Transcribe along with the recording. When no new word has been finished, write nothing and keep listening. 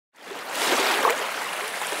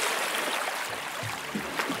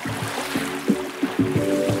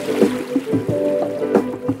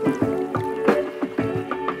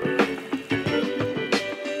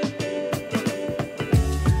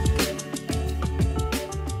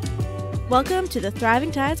Welcome to the Thriving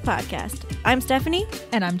Tides podcast. I'm Stephanie.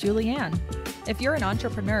 And I'm Julianne. If you're an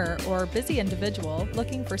entrepreneur or busy individual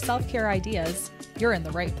looking for self-care ideas, you're in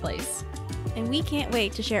the right place. And we can't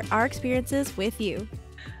wait to share our experiences with you.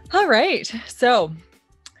 All right. So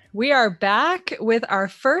we are back with our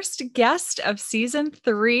first guest of season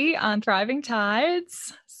 3 on Thriving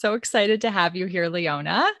Tides. So excited to have you here,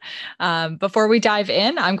 Leona. Before we dive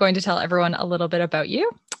in, I'm going to tell everyone a little bit about you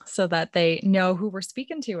so that they know who we're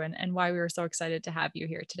speaking to and why we were so excited to have you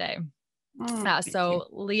here today. So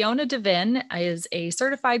Leona DeVinne is a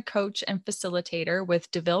certified coach and facilitator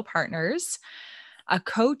with DeVille Partners, a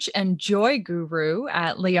coach and joy guru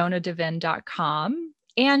at leonadevinne.com.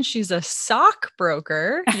 And she's a sock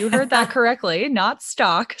broker. You heard that correctly, not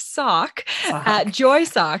sock at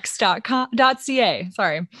joysocks.ca.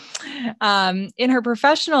 Sorry. In her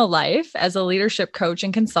professional life as a leadership coach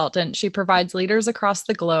and consultant, she provides leaders across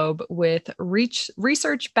the globe with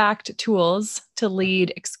research-backed tools to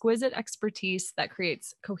lead exquisite expertise that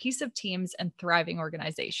creates cohesive teams and thriving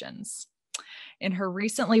organizations. In her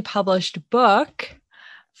recently published book,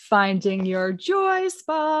 Finding Your Joy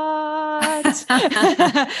Spot,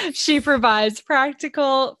 she provides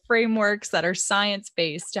practical frameworks that are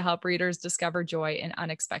science-based to help readers discover joy in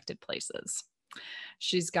unexpected places.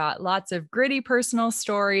 She's got lots of gritty personal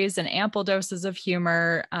stories and ample doses of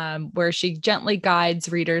humor, where she gently guides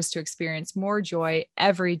readers to experience more joy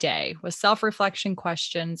every day with self-reflection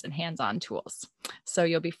questions and hands-on tools. So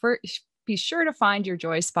you'll be sure to find your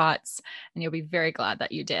joy spots, and you'll be very glad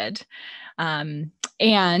that you did.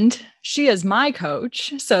 And she is my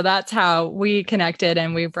coach. So that's how we connected,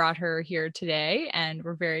 and we brought her here today. And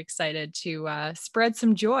we're very excited to spread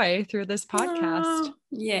some joy through this podcast. Oh,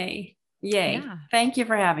 yay. Yeah. Thank you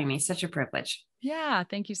for having me. Such a privilege. Yeah.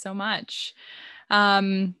 Thank you so much.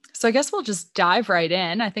 So I guess we'll just dive right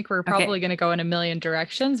in. I think we're probably going to go in a million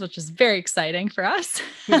directions, which is very exciting for us.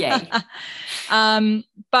 Yay.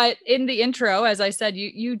 But in the intro, as I said,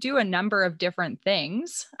 you do a number of different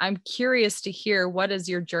things. I'm curious to hear, what has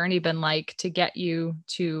your journey been like to get you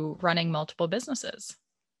to running multiple businesses?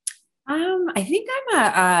 I think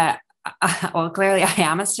well, clearly I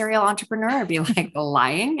am a serial entrepreneur. I'd be like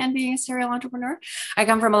lying and being a serial entrepreneur. I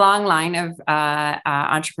come from a long line of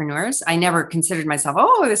entrepreneurs. I never considered myself,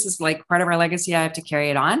 this is like part of our legacy, I have to carry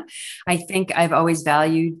it on. I think I've always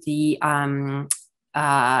valued the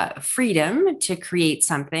freedom to create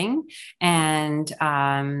something. And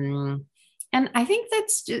I think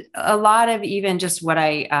that's a lot of even just what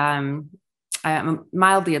I'm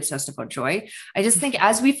mildly obsessed about joy. I just think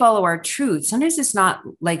as we follow our truth, sometimes it's not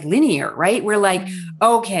like linear, right? We're like,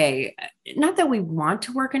 okay, not that we want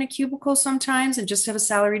to work in a cubicle sometimes and just have a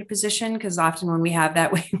salaried position, because often when we have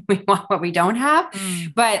that, we want what we don't have.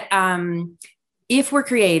 But if we're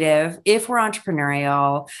creative, if we're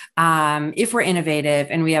entrepreneurial, if we're innovative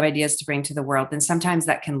and we have ideas to bring to the world, then sometimes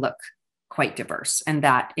that can look quite diverse. And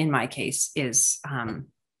that, in my case, is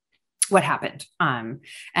what happened. And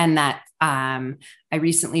that I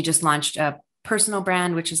recently just launched a personal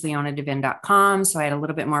brand, which is leonadevinne.com. So I had a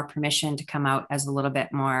little bit more permission to come out as a little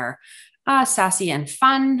bit more sassy and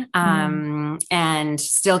fun, and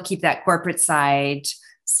still keep that corporate side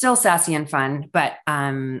still sassy and fun, but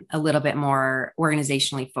a little bit more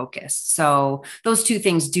organizationally focused. So those two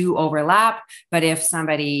things do overlap. But if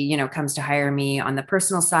somebody, comes to hire me on the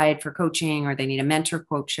personal side for coaching, or they need a mentor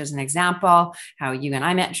coach, as an example, how you and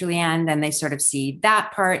I met, Julianne, then they sort of see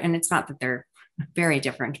that part. And it's not that they're very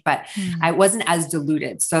different, but I wasn't as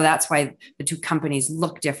diluted. So that's why the two companies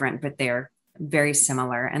look different, but they're very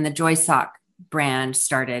similar. And the Joy Sock brand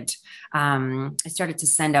started, I started to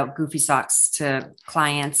send out goofy socks to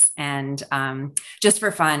clients, and just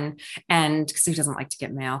for fun, and because who doesn't like to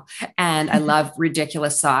get mail, and I love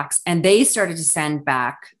ridiculous socks. And they started to send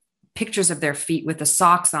back pictures of their feet with the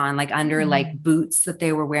socks on, like under like boots that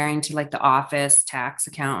they were wearing to like the office, tax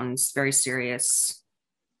accountants, very serious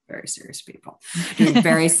people doing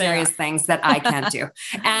very serious things that I can't do.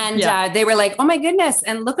 And they were like, oh my goodness.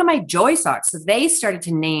 And look at my joy socks. So they started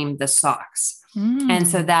to name the socks. And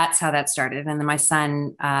so that's how that started. And then my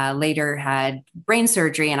son later had brain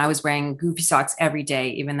surgery, and I was wearing goofy socks every day,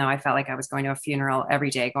 even though I felt like I was going to a funeral every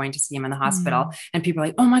day, going to see him in the hospital. And people were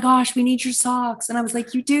like, oh my gosh, we need your socks. And I was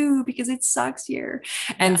like, you do, because it sucks here.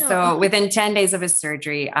 And so within 10 days of his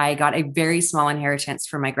surgery, I got a very small inheritance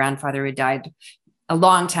from my grandfather, who died a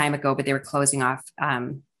long time ago, but they were closing off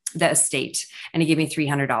the estate, and he gave me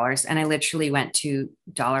 $300. And I literally went to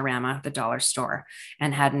Dollarama, the dollar store,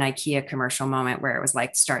 and had an IKEA commercial moment where it was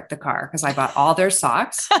like, start the car, because I bought all their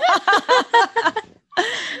socks.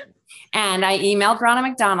 And I emailed Ronald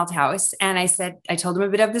McDonald House and I told them a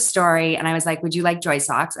bit of the story. And I was like, would you like Joy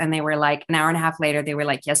socks? And they were like, an hour and a half later, they were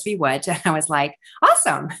like, yes, we would. And I was like,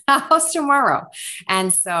 awesome. I'll host tomorrow.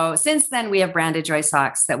 And so since then we have branded Joy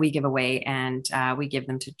socks that we give away, and we give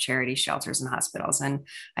them to charity shelters and hospitals. And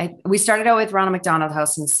we started out with Ronald McDonald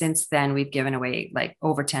House. And since then we've given away like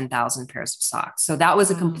over 10,000 pairs of socks. So that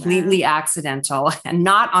was a completely accidental and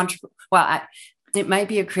not it might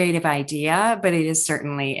be a creative idea, but it is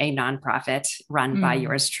certainly a nonprofit run by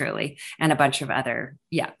yours truly and a bunch of other,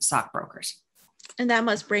 sock brokers. And that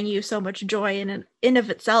must bring you so much joy in of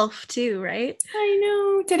itself too, right? I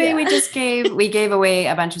know. Today we gave away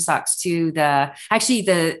a bunch of socks to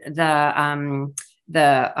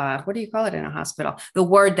what do you call it in a hospital? The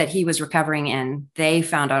ward that he was recovering in. They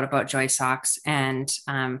found out about Joy socks, and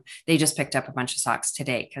they just picked up a bunch of socks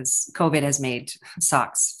today because COVID has made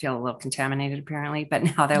socks feel a little contaminated apparently, but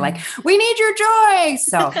now they're like, we need your Joy.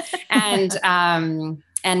 So,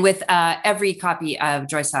 and with every copy of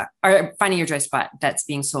Joy sock or Finding Your Joy Spot that's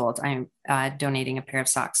being sold, I'm donating a pair of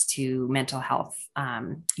socks to mental health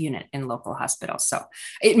unit in local hospitals. So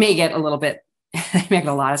it may get a little bit, they make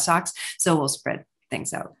a lot of socks, so we'll spread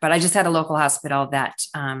things out. But I just had a local hospital that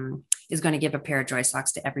is going to give a pair of Joy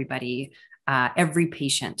socks to everybody, every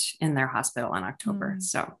patient in their hospital in October.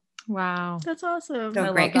 So wow, that's awesome.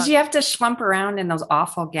 So great, because you have to schlump around in those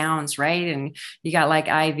awful gowns, right? And you got like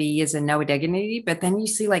IVs and no dignity, but then you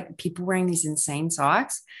see like people wearing these insane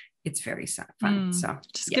socks. It's very fun. So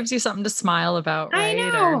just gives you something to smile about, right? I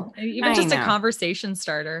know. Or even just a conversation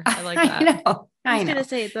starter. I like that. I was going to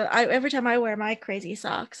say every time I wear my crazy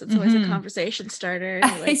socks, it's always a conversation starter.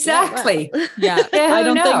 Like, exactly. Yeah. I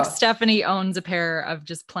don't think Stephanie owns a pair of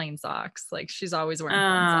just plain socks. Like she's always wearing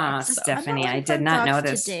plain socks. So. Stephanie, I did not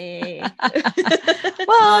notice. Today.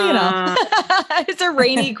 Well, it's a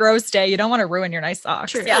rainy, gross day. You don't want to ruin your nice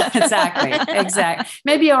socks. True. Yeah, exactly.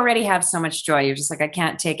 Maybe you already have so much joy. You're just like, I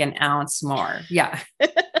can't take an ounce more. Yeah.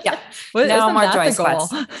 Yeah. Well, no more Joy goal?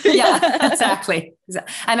 spots. Yeah, exactly.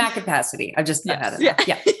 I'm at capacity. I've just had it.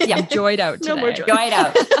 Yeah. Enjoyed out today. No more joy. Joyed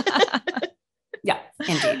out. Yeah,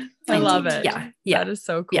 indeed. I love it. Yeah. That is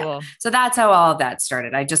so cool. Yeah. So that's how all of that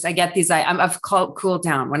started. I get these, I've cooled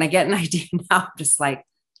down. When I get an idea now, I'm just like,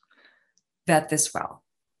 vet this well.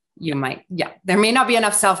 You might, there may not be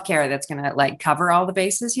enough self-care that's going to like cover all the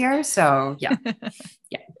bases here. So yeah.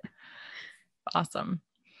 Awesome.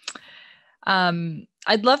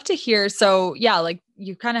 I'd love to hear. So like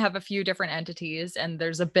you kind of have a few different entities and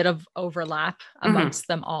there's a bit of overlap amongst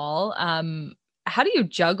them all. How do you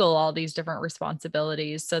juggle all these different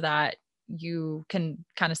responsibilities so that you can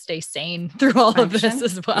kind of stay sane through all of this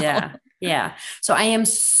as well? Yeah. So I am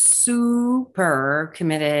super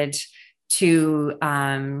committed to,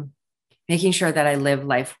 making sure that I live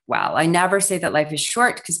life well. I never say that life is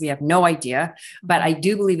short because we have no idea, but I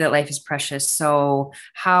do believe that life is precious. So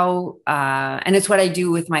and it's what I do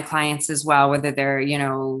with my clients as well, whether they're,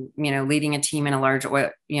 leading a team in a large,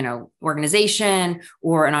 organization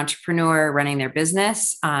or an entrepreneur running their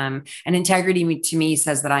business. And integrity to me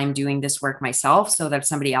says that I'm doing this work myself so that if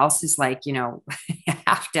somebody else is like,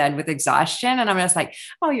 half dead with exhaustion and I'm just like,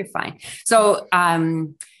 oh, you're fine. So,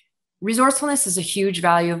 resourcefulness is a huge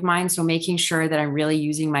value of mine. So making sure that I'm really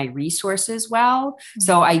using my resources well.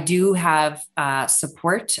 So I do have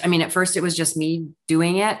support. I mean, at first it was just me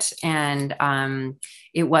doing it. And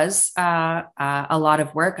it was a lot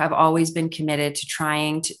of work. I've always been committed to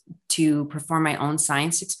trying to perform my own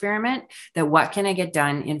science experiment that what can I get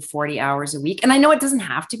done in 40 hours a week? And I know it doesn't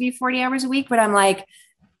have to be 40 hours a week, but I'm like,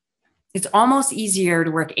 it's almost easier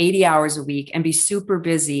to work 80 hours a week and be super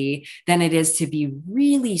busy than it is to be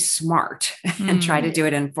really smart and try to do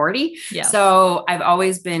it in 40. Yeah. So I've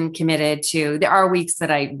always been committed to, there are weeks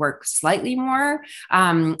that I work slightly more.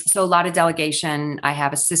 So a lot of delegation. I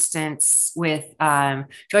have assistants with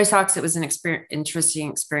Joy Socks. It was an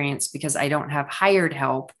interesting experience because I don't have hired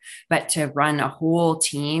help, but to run a whole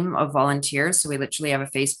team of volunteers. So we literally have a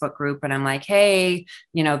Facebook group and I'm like, hey,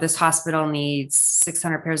 this hospital needs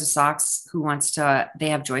 600 pairs of socks. Who wants to, they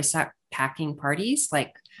have Joy Sock packing parties,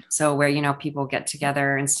 like, so where, people get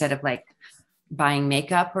together instead of like buying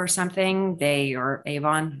makeup or something, or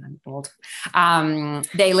Avon, I'm old.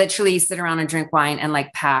 They literally sit around and drink wine and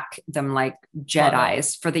like pack them like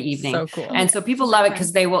Jedis for the evening. So cool. And so people love it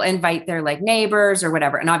because they will invite their like neighbors or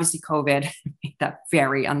whatever. And obviously COVID made that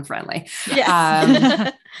very unfriendly.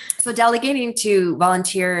 Yes. So delegating to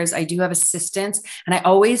volunteers, I do have assistants, and I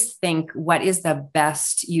always think, what is the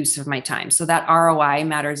best use of my time? So that ROI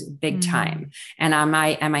matters big time. And am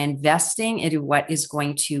I investing into what is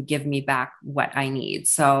going to give me back what I need?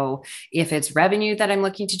 So if it's revenue that I'm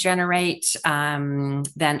looking to generate,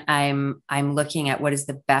 then I'm looking at what is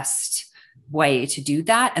the best way to do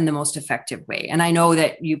that and the most effective way. And I know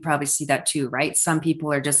that you probably see that too, right? Some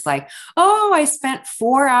people are just like, oh, I spent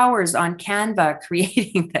 4 hours on Canva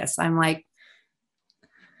creating this. I'm like,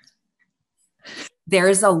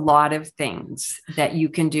 there's a lot of things that you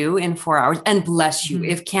can do in 4 hours, and bless you.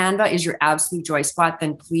 If Canva is your absolute joy spot,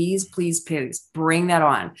 then please, please, please bring that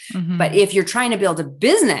on. But if you're trying to build a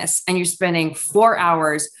business and you're spending 4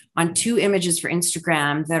 hours on 2 images for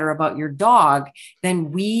Instagram that are about your dog,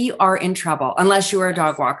 then we are in trouble, unless you are a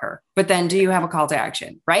dog walker. But then do you have a call to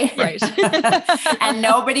action? Right. And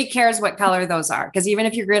nobody cares what color those are, because even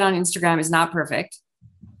if your grid on Instagram is not perfect,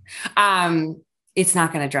 it's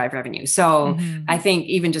not going to drive revenue. So I think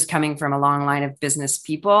even just coming from a long line of business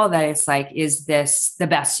people, that it's like, is this the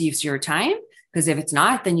best use of your time? Because if it's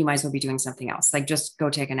not, then you might as well be doing something else. Like just go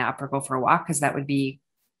take a nap or go for a walk, because that would be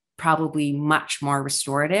probably much more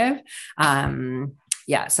restorative.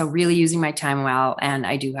 So really using my time well, and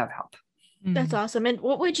I do have help. That's awesome. And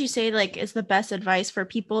what would you say like is the best advice for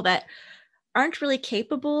people that aren't really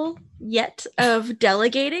capable yet of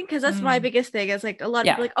delegating? Because that's my biggest thing, is like a lot of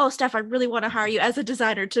people like, oh, Steph, I really want to hire you as a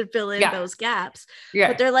designer to fill in those gaps.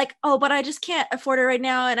 But they're like, oh, but I just can't afford it right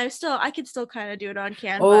now. And I can still kind of do it on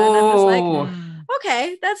Canva. And I'm just like,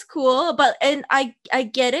 okay, that's cool. But, and I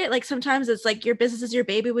get it. Like sometimes it's like your business is your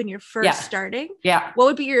baby when you're first starting. What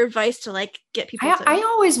would be your advice to like get people I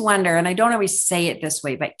always wonder, and I don't always say it this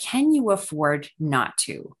way, but can you afford not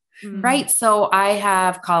to? Right. So I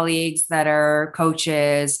have colleagues that are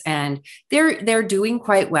coaches, and they're doing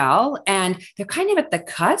quite well, and they're kind of at the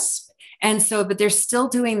cusp. And so, but they're still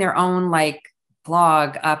doing their own like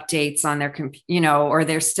blog updates on their, or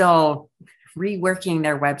they're still reworking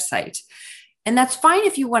their website. And that's fine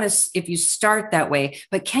if you start that way,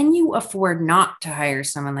 but can you afford not to hire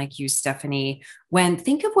someone like you, Stephanie? When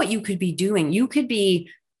think of what you could be doing. You could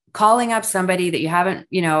be calling up somebody that you haven't,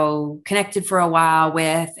 connected for a while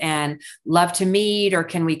with and love to meet, or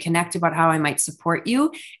can we connect about how I might support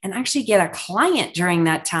you, and actually get a client during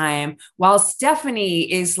that time while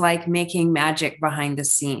Stephanie is like making magic behind the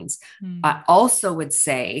scenes. I also would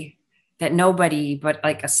say that nobody but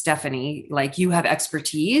like a Stephanie, like you have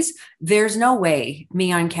expertise. There's no way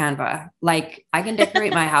me on Canva, like I can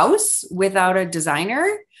decorate my house without a designer.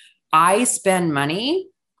 I spend money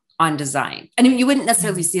on design. I mean, you wouldn't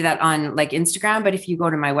necessarily see that on like Instagram, but if you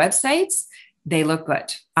go to my websites, they look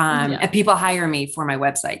good. And people hire me for my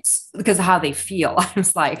websites because of how they feel. I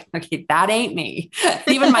was like, okay, that ain't me.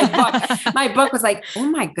 Even my book was like, oh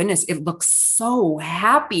my goodness, it looks so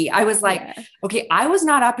happy. I was like, okay, I was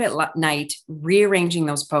not up at night rearranging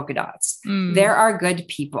those polka dots. There are good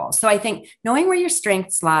people. So I think knowing where your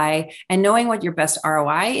strengths lie and knowing what your best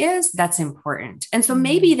ROI is, that's important. And so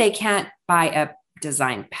maybe they can't buy a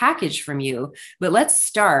design package from you, but let's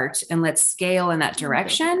start and let's scale in that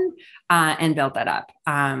direction and build that up.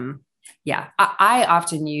 I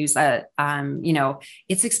often use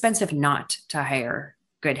it's expensive not to hire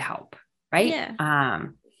good help, right? I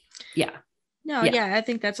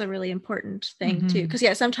think that's a really important thing too.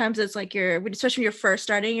 Because sometimes it's like especially when you're first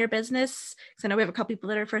starting your business, because I know we have a couple people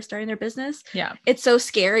that are first starting their business. It's so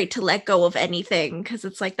scary to let go of anything, because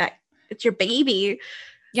it's like that, it's your baby.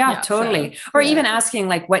 Totally. Or even asking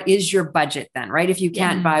like, what is your budget then, right? If you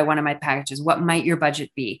can't buy one of my packages, what might your budget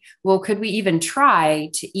be? Well, could we even try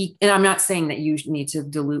to eat? And I'm not saying that you need to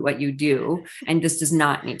dilute what you do, and this does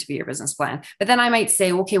not need to be your business plan. But then I might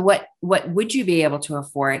say, okay, what would you be able to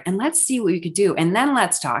afford? And let's see what you could do. And then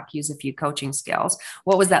let's use a few coaching skills.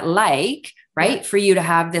 What was that like? Right. For you to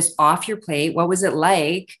have this off your plate. What was it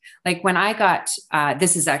like? Like when I got,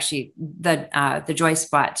 this is actually the Joy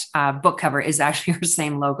Spot book cover is actually her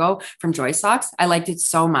same logo from Joy Socks. I liked it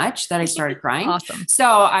so much that I started crying. Awesome. So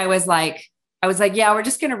I was like, yeah, we're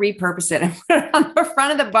just going to repurpose it and put it on the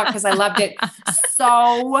front of the book, because I loved it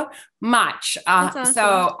so much. Awesome.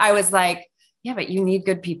 So I was like, yeah, but you need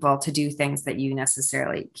good people to do things that you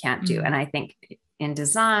necessarily can't do. And I think in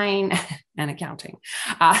design and accounting,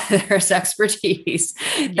 there's expertise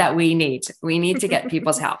that we need. We need to get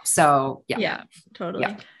people's help. So totally.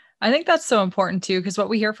 Yeah. I think that's so important too, because what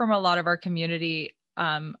we hear from a lot of our community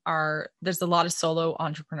there's a lot of solo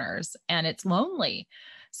entrepreneurs, and it's lonely.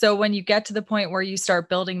 So when you get to the point where you start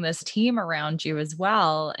building this team around you as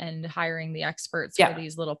well and hiring the experts for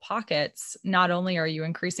these little pockets, not only are you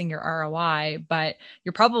increasing your ROI, but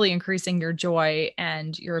you're probably increasing your joy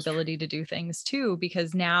and your ability to do things too,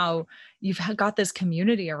 because now you've got this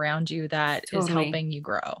community around you that is helping you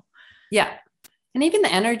grow. Yeah. And even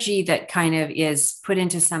the energy that kind of is put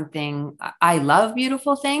into something. I love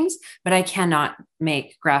beautiful things, but I cannot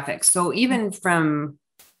make graphics. So even from,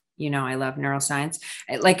 I love neuroscience,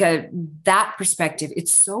 like that perspective,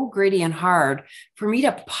 it's so gritty and hard for me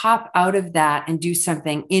to pop out of that and do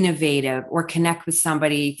something innovative or connect with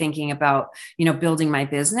somebody thinking about, building my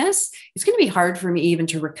business. It's going to be hard for me even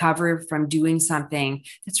to recover from doing something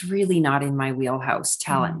that's really not in my wheelhouse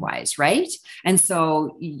talent wise. Right. And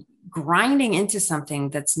so grinding into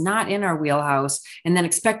something that's not in our wheelhouse and then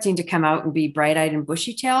expecting to come out and be bright-eyed and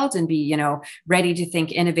bushy-tailed and be, ready to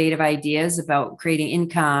think innovative ideas about creating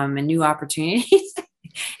income and new opportunities,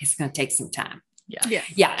 it's going to take some time.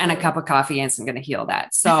 Yeah. And a cup of coffee isn't going to heal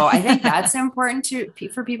that. So I think that's important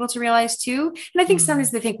for people to realize too. And I think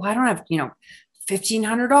sometimes they think, well, I don't have,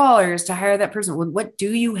 $1,500 to hire that person. Well, what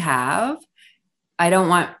do you have? I don't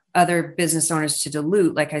want other business owners to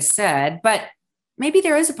dilute, like I said, but maybe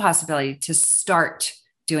there is a possibility to start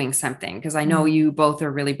doing something, because I know you both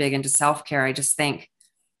are really big into self-care. I just think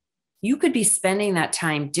you could be spending that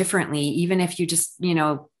time differently, even if you just,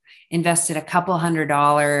 invested a couple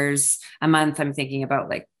 $100s a month. I'm thinking about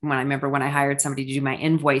like when I hired somebody to do my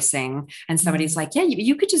invoicing and somebody's like, yeah,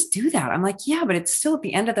 you could just do that. I'm like, yeah, but it's still at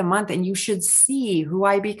the end of the month and you should see who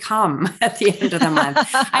I become at the end of the month.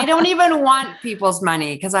 I don't even want people's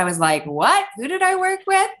money because I was like, what? Who did I work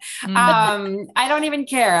with? I don't even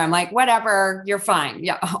care. I'm like, whatever, you're fine.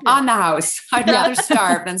 Yeah. On the house. I'd rather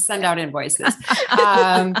starve than send out invoices.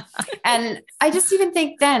 And I just even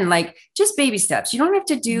think then like just baby steps. You don't have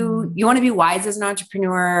to do, you want to be wise as an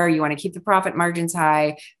entrepreneur. You want to keep the profit margins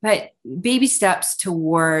high, but baby steps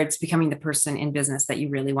towards becoming the person in business that you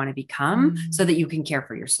really want to become so that you can care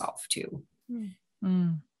for yourself too.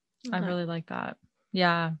 I really like that.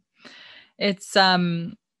 Yeah. It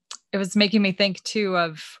was making me think too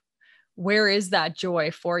of where is that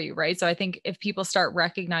joy for you? Right. So I think if people start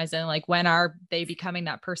recognizing like, when are they becoming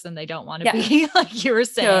that person they don't want to be, like you were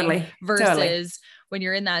saying, versus when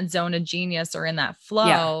you're in that zone of genius or in that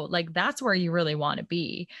flow, like that's where you really want to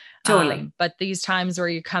be. But these times where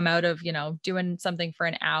you come out of, doing something for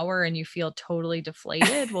an hour and you feel totally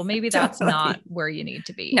deflated, well, maybe that's not where you need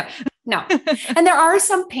to be. No. And there are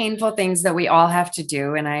some painful things that we all have to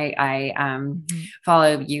do. And I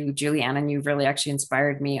follow you, Julianne, and you've really actually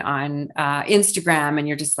inspired me on Instagram, and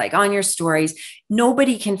you're just like on your stories.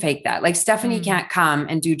 Nobody can fake that. Like Stephanie can't come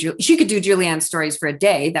and she could do Julianne's stories for a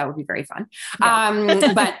day. That would be very fun.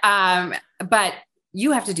 But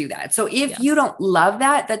you have to do that. So if you don't love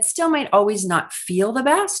that, that still might always not feel the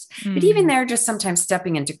best, but even there, just sometimes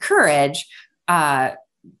stepping into courage,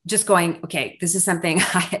 just going, okay, this is something,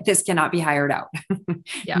 this cannot be hired out.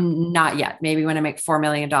 Not yet. Maybe when I make $4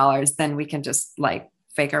 million, then we can just like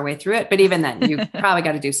fake our way through it. But even then you probably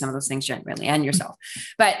got to do some of those things genuinely and yourself.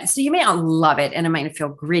 But so you may not love it and it might feel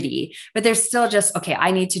gritty, but there's still just, okay,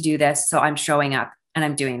 I need to do this. So I'm showing up and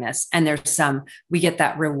I'm doing this. And there's we get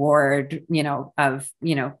that reward, of,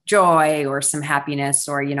 joy or some happiness,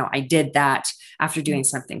 or, I did that after doing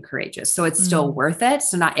something courageous. So it's still worth it.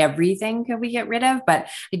 So not everything can we get rid of, but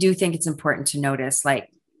I do think it's important to notice, like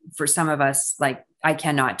for some of us, like I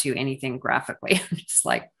cannot do anything graphically. I'm just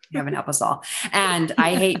like, heaven help us all. And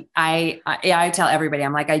I tell everybody,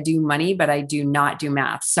 I'm like, I do money, but I do not do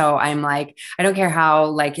math. So I'm like, I don't care how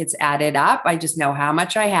like it's added up. I just know how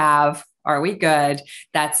much I have. Are we good?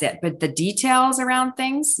 That's it. But the details around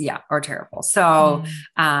things, are terrible. So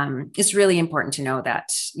it's really important to know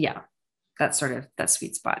that, that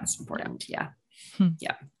sweet spot is important. Yeah.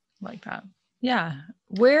 Like that. Yeah.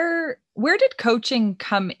 Where did coaching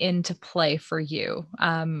come into play for you?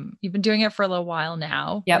 You've been doing it for a little while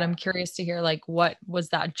now, but I'm curious to hear like, what was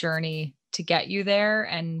that journey to get you there?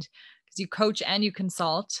 And because you coach and you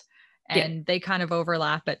consult, and they kind of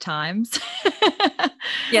overlap at times.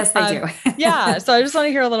 Yes, they do. So I just want to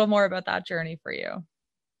hear a little more about that journey for you.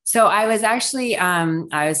 So I was actually,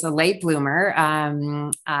 I was a late bloomer,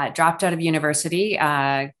 dropped out of university,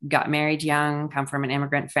 got married young, come from an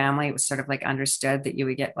immigrant family. It was sort of like understood that you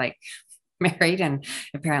would get like married and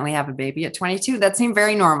apparently have a baby at 22. That seemed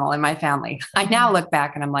very normal in my family. I now look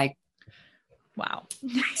back and I'm like, wow.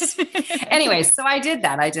 Anyway, so I did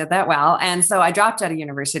that well. And so I dropped out of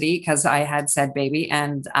university because I had said baby,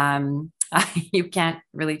 and you can't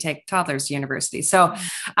really take toddlers to university. So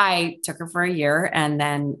I took her for a year and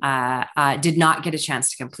then did not get a chance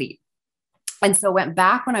to complete. And so went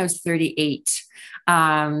back when I was 38,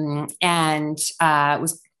 and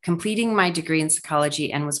was completing my degree in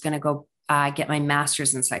psychology and was going to go get my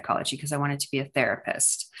master's in psychology because I wanted to be a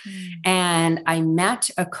therapist. And I met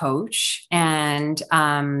a coach, and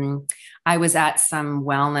I was at some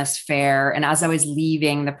wellness fair. And as I was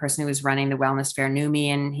leaving, the person who was running the wellness fair knew me,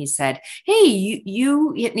 and he said, "Hey,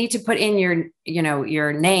 you need to put in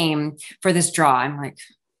your name for this draw." I'm like,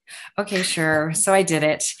 okay, sure. So I did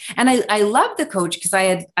it. And I loved the coach because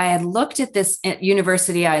I had looked at this at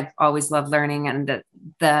university. I always loved learning, and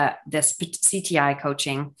this CTI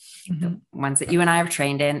coaching, the ones that you and I have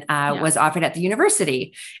trained in, was offered at the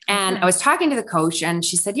university. And I was talking to the coach, and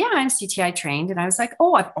she said, "Yeah, I'm CTI trained." And I was like,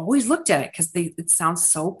 "Oh, I've always looked at it because it sounds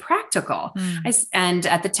so practical." And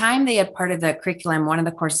at the time they had part of the curriculum, one of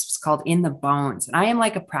the courses was called In the Bones. And I am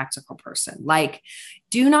like a practical person. Like,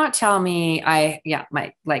 do not tell me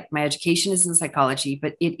my education is in psychology,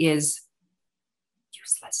 but it is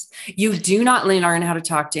useless. You do not learn how to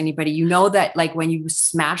talk to anybody. You know that like when you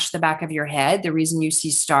smash the back of your head, the reason you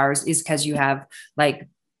see stars is because you have like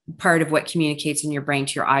part of what communicates in your brain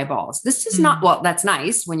to your eyeballs. This is not, well, that's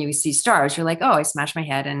nice. When you see stars, you're like, oh, I smashed my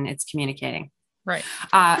head and it's communicating. Right.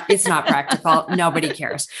 It's not practical. Nobody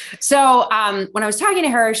cares. So when I was talking to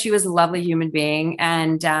her, she was a lovely human being.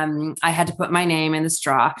 And I had to put my name in the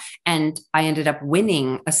straw, and I ended up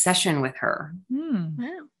winning a session with her. Wow.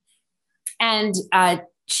 And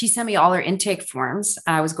she sent me all her intake forms.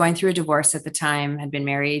 I was going through a divorce at the time, had been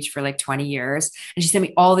married for like 20 years. And she sent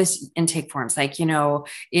me all these intake forms. Like,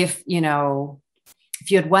 if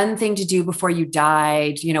you had one thing to do before you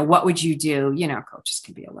died, what would you do? Coaches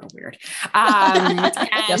can be a little weird.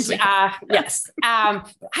 Yes. I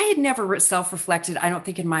had never self-reflected, I don't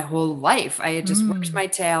think, in my whole life. I had just worked my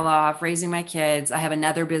tail off, raising my kids. I have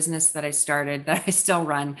another business that I started that I still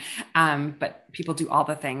run. But people do all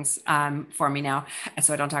the things for me now. And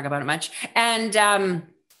so I don't talk about it much. And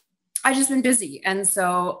I've just been busy. And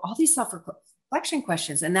so all these self-reflection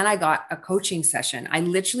questions. And then I got a coaching session. I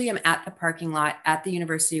literally am at the parking lot at the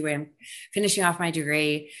university where I'm finishing off my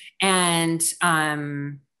degree. And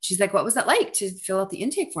she's like, "What was that like to fill out the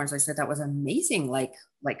intake forms?" I said, "That was amazing. Like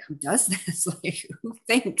who does this? Like, who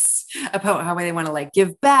thinks about how they want to like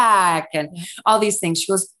give back and all these things?" She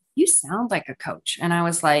goes, "You sound like a coach." And I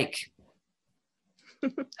was like,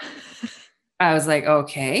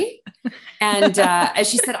 okay. And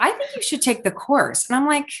she said, "I think you should take the course." And I'm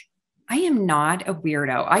like, I am not a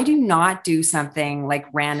weirdo. I do not do something like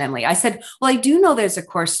randomly. I said, "Well, I do know there's a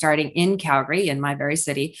course starting in Calgary, in my very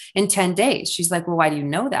city, in 10 days. She's like, "Well, why do you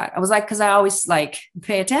know that?" I was like, "Because I always like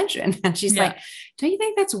pay attention." And she's like, "Don't you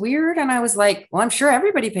think that's weird?" And I was like, "Well, I'm sure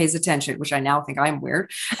everybody pays attention," which I now think I'm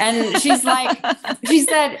weird. And she's like, she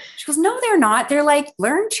goes, "No, they're not. They're like,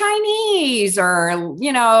 learn Chinese or,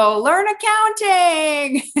 learn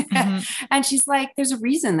accounting." And she's like, "There's a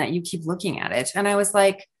reason that you keep looking at it." And I was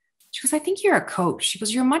like, she goes, "I think you're a coach." She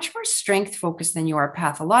goes, "You're much more strength focused than you are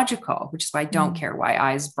pathological," which is why I don't care why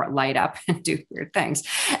eyes light up and do weird things.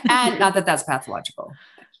 And not that that's pathological.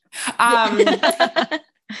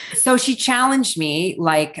 So she challenged me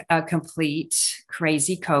like a complete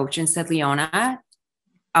crazy coach and said, "Leona,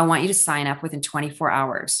 I want you to sign up within 24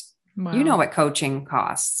 hours. Wow. You know what coaching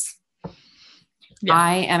costs." Yeah.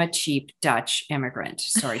 I am a cheap Dutch immigrant.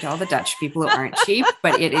 Sorry to all the Dutch people who aren't cheap,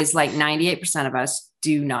 but it is like 98% of us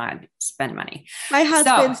do not spend money. My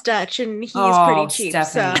husband's Dutch and he's pretty cheap.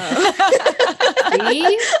 Stephanie. So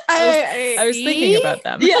I was thinking about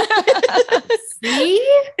them. Yeah.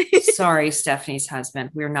 Sorry, Stephanie's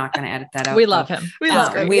husband. We're not going to edit that out. We love him. We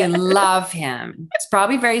love him. It's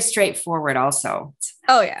probably very straightforward also.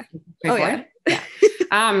 Oh yeah.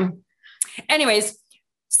 Yeah. Anyways,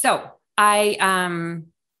 so I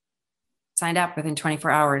signed up within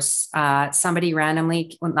 24 hours. Somebody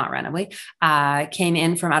not randomly, came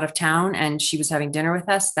in from out of town, and she was having dinner with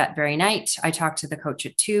us that very night. I talked to the coach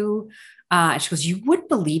at 2. She goes, "You wouldn't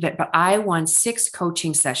believe it, but I won 6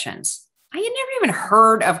 coaching sessions." I had never even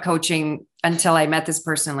heard of coaching until I met this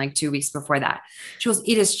person like 2 weeks before that. She goes,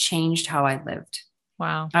 "It has changed how I lived."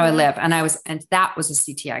 Wow. How I live. And that was a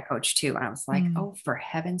CTI coach too. And I was like, oh, for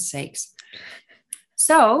heaven's sakes.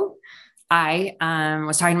 So I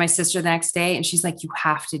was talking to my sister the next day, and she's like, "You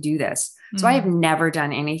have to do this." So I have never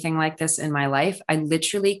done anything like this in my life. I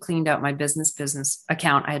literally cleaned out my business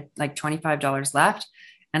account. I had like $25 left,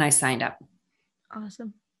 and I signed up.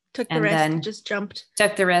 Awesome. Took the risk, just jumped.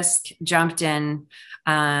 Took the risk, jumped in.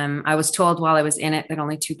 I was told while I was in it that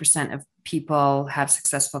only 2% of people have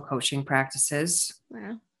successful coaching practices.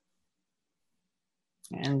 Wow.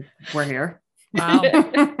 And we're here. Wow.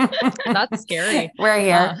 That's scary. We're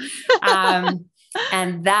here.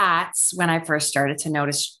 And that's when I first started to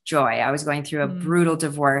notice joy. I was going through a brutal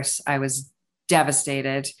divorce. I was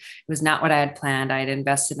devastated. It was not what I had planned. I had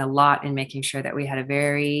invested a lot in making sure that we had a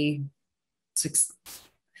very,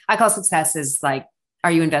 I call success is like,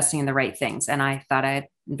 are you investing in the right things? And I thought I had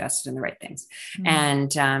invested in the right things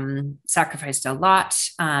and sacrificed a lot,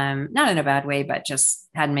 not in a bad way, but just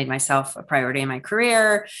hadn't made myself a priority in my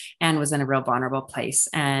career and was in a real vulnerable place.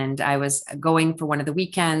 And I was going for one of the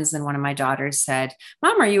weekends and one of my daughters said,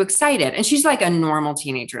 Mom, are you excited? And she's like a normal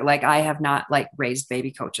teenager. Like I have not like raised baby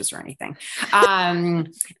coaches or anything. And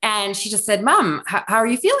she just said, Mom, how are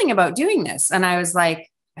you feeling about doing this? And I was like,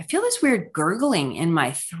 I feel this weird gurgling in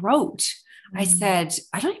my throat. I said,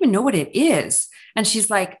 I don't even know what it is. And she's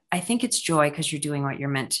like, I think it's joy because you're doing what you're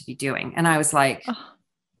meant to be doing. And I was like, oh,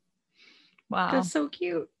 wow, that's so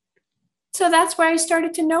cute. So that's where I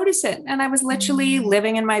started to notice it. And I was literally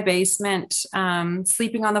living in my basement,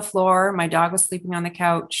 sleeping on the floor. My dog was sleeping on the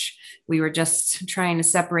couch. We were just trying to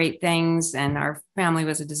separate things and our family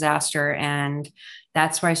was a disaster. And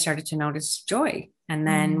that's where I started to notice joy. And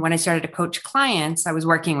then when I started to coach clients, I was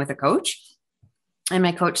working with a coach. And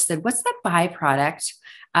my coach said, what's the byproduct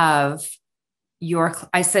of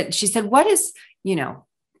she said, what is,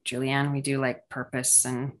 Julianne, we do like purpose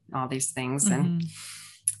and all these things.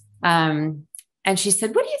 And she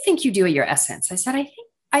said, what do you think you do at your essence? I said, I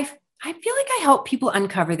feel like I help people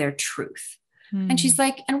uncover their truth. And she's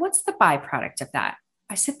like, and what's the byproduct of that?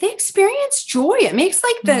 I said, they experience joy. It makes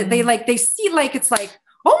like they see like, it's like,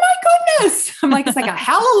 oh my goodness. I'm like, it's like a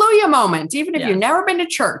hallelujah moment. Even if you've never been to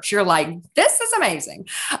church, you're like, this is amazing.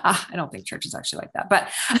 I don't think church is actually like that, but,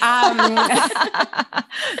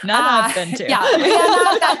 none I've been to.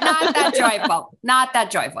 Not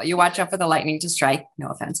that joyful. You watch out for the lightning to strike. No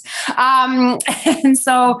offense. And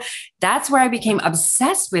so that's where I became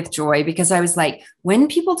obsessed with joy because I was like, when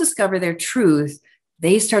people discover their truth,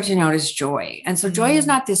 they start to notice joy. And so joy is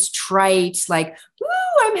not this trite, like, ooh,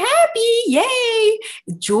 I'm happy. Yay.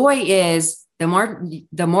 Joy is the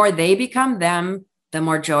more they become them, the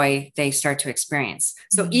more joy they start to experience.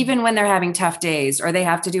 So even when they're having tough days or they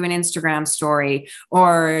have to do an Instagram story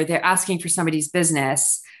or they're asking for somebody's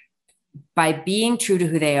business, by being true to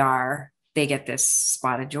who they are, they get this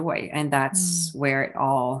spot of joy. And that's where it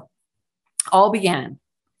all began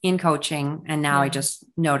in coaching. And now I just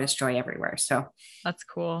notice joy everywhere. So that's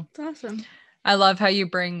cool. That's awesome. I love how you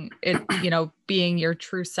bring it, being your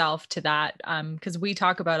true self to that. Cause we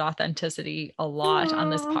talk about authenticity a lot on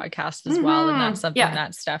this podcast as well. And that's something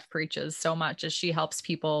that Steph preaches so much as she helps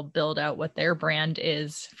people build out what their brand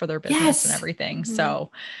is for their business and everything.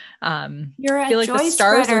 So, you're I feel like the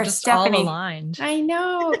stars are just Stephanie. all aligned. I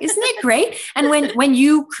know. Isn't it great? And when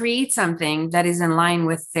you create something that is in line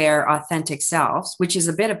with their authentic selves, which is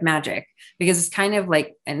a bit of magic, because it's kind of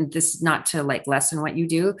like, and this is not to like lessen what you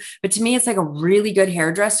do, but to me, it's like a really good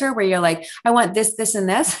hairdresser where you're like, I want this, this, and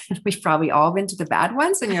this. We've probably all been to the bad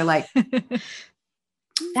ones. And you're like,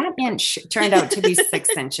 that inch turned out to be 6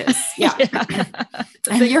 inches. Yeah.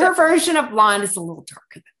 And your version of blonde is a little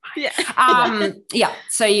darker than mine.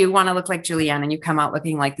 So you want to look like Julianne and you come out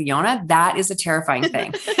looking like Leona. That is a terrifying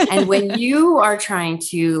thing. And when you are trying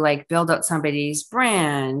to like build out somebody's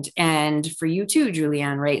brand, and for you too,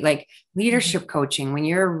 Julianne, right? Like leadership coaching, when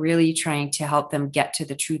you're really trying to help them get to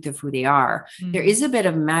the truth of who they are, there is a bit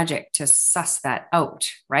of magic to suss that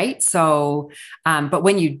out. Right. So, but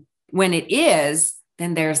when it is,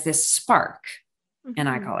 then there's this spark and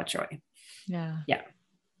I call it joy. Yeah.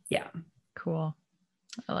 Cool.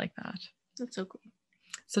 I like that. That's so cool.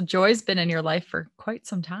 So joy's been in your life for quite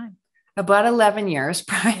some time. About 11 years.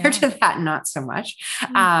 Prior to that, not so much.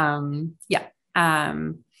 But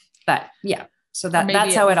yeah. So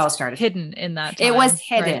that's how it all started. Hidden in that time, it was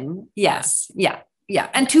hidden. Right? Yes. Yeah.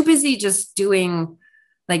 And too busy just doing,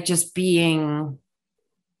 like, just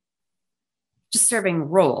serving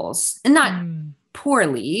roles, and not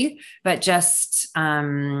poorly, but just,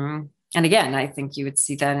 and again, I think you would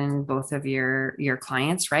see that in both of your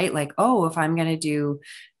clients, right? Like, oh, if I'm going to do,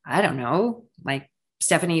 I don't know, like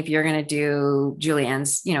Stephanie, if you're going to do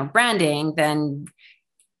Julianne's, branding, then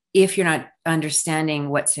if you're not understanding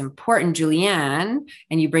what's important, Julianne,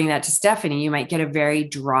 and you bring that to Stephanie, you might get a very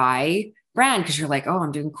dry brand because you're like, oh,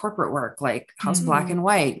 I'm doing corporate work. Like, how's black and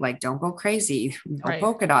white? Like, don't go crazy. No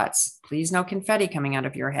polka dots. Please, no confetti coming out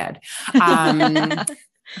of your head.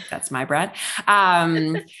 That's my brand.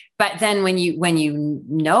 But then when you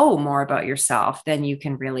know more about yourself, then you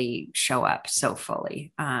can really show up so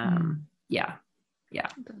fully. Yeah.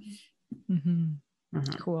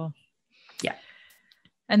 Cool. Yeah.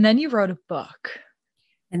 And then you wrote a book.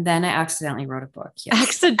 And then I accidentally wrote a book.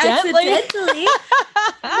 Yes. Accidentally.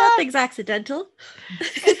 Nothing's accidental.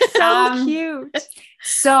 It's so cute.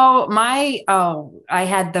 So I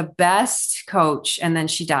had the best coach, and then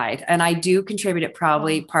she died. And I do contribute it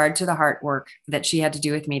probably part to the hard work that she had to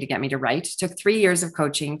do with me to get me to write. It took 3 years of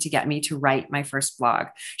coaching to get me to write my first blog.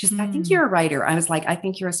 She's like, I think you're a writer. I was like, I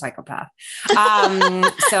think you're a psychopath.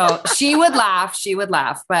 So she would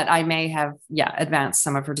laugh, but I may have, advanced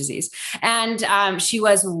some of her disease. And she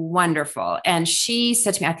was wonderful. And she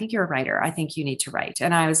said to me, I think you're a writer. I think you need to write.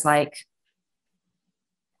 And I was like,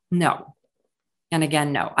 no. And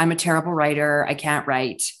again, no, I'm a terrible writer. I can't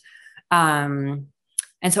write. And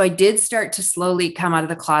so I did start to slowly come out of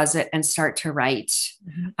the closet and start to write.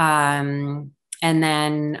 And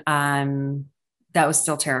then that was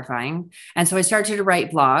still terrifying. And so I started to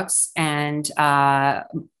write blogs, and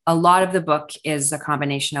a lot of the book is a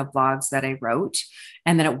combination of blogs that I wrote.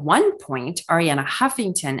 And then at one point, Arianna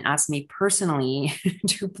Huffington asked me personally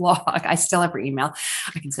to blog. I still have her email.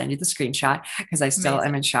 I can send you the screenshot because I still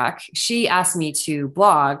am in shock. She asked me to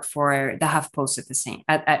blog for the HuffPost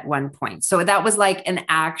at one point. So that was like an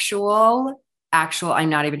actual, I'm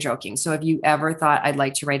not even joking. So if you ever thought I'd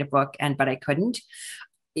like to write a book but I couldn't,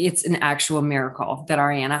 it's an actual miracle that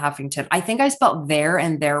Arianna Huffington, I think I spelled there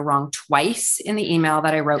and there wrong twice in the email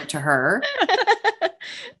that I wrote to her.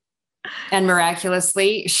 And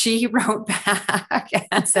miraculously, she wrote back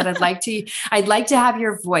and said, I'd like to have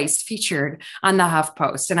your voice featured on the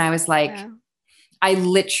HuffPost. And I was like, I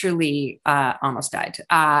literally almost died.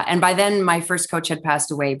 And by then my first coach had passed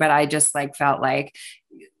away, but I just felt like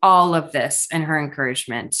all of this and her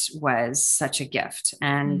encouragement was such a gift.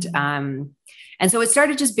 And so it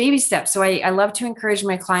started just baby steps. So I love to encourage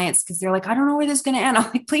my clients because they're like, I don't know where this is going to end.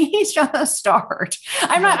 I'm like, please just start.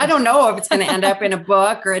 I don't know if it's going to end up in a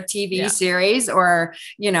book or a TV series or,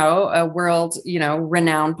 a world,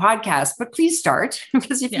 renowned podcast, but please start,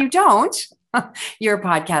 because if you don't, your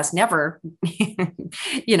podcast never,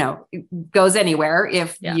 goes anywhere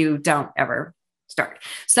if you don't ever start.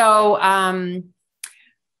 So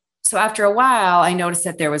after a while, I noticed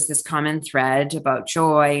that there was this common thread about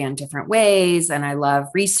joy in different ways. And I love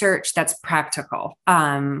research that's practical.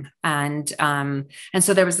 And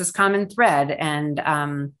so there was this common thread. And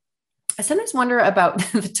I sometimes wonder about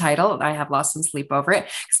the title. I have lost some sleep over it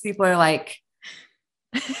because people are like,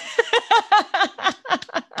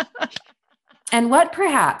 and what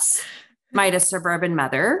perhaps might a suburban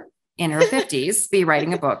mother in her 50s be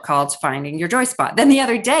writing a book called Finding Your Joy Spot? Then the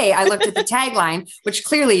other day I looked at the tagline, which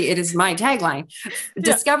clearly it is my tagline,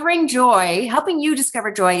 discovering joy, helping you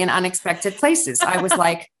discover joy in unexpected places. I was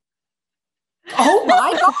like, oh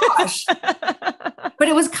my gosh. But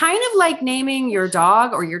it was kind of like naming your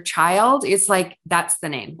dog or your child. It's like, that's the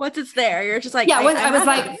name. Once it's there, you're just like, I was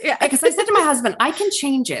like, because I said to my husband, I can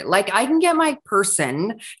change it. Like I can get my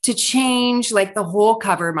person to change the whole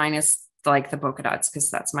cover minus the polka dots,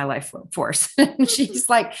 because that's my life force. And she's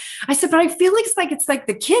like, I said, but I feel like it's like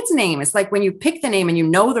the kid's name. It's like when you pick the name and you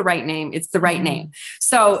know the right name, it's the right name.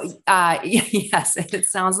 So yes, it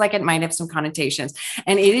sounds like it might have some connotations,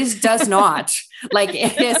 and does not.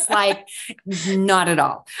 It is not at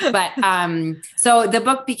all. But so the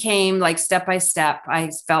book became step by step.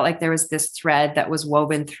 I felt like there was this thread that was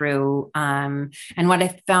woven through. And what I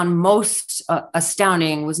found most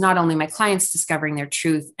astounding was not only my clients discovering their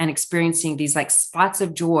truth and experiencing these spots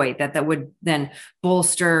of joy that would then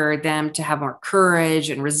bolster them to have more courage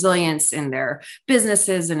and resilience in their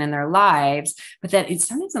businesses and in their lives, but that it's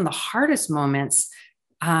sometimes in the hardest moments,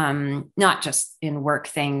 not just in work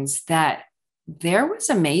things, that there was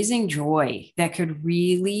amazing joy that could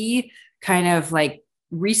really kind of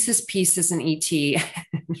Reese's Pieces in ET.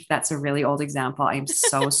 That's a really old example. I'm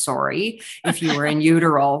so sorry if you were in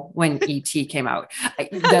utero when ET came out.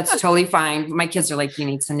 That's totally fine. My kids are like, you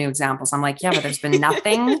need some new examples. I'm like, yeah, but there's been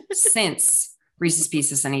nothing since Reese's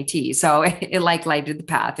Pieces and ET. So it lighted the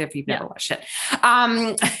path if you've never watched it.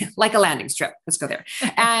 Like a landing strip. Let's go there.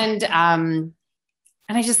 And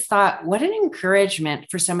I just thought, what an encouragement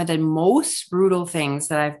for some of the most brutal things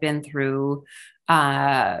that I've been through.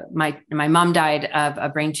 My mom died of a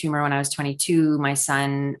brain tumor when I was 22. My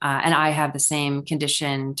son and I have the same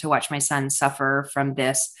condition, to watch my son suffer from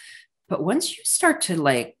this. But once you start to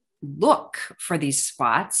look for these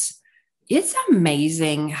spots, it's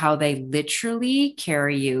amazing how they literally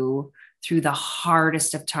carry you through the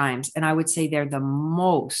hardest of times. And I would say they're the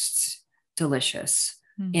most delicious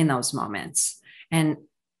in those moments. And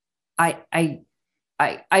I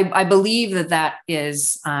believe that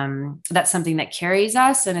is, that's something that carries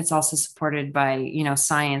us. And it's also supported by,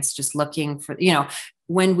 science, just looking for,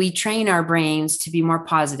 when we train our brains to be more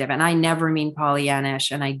positive, and I never mean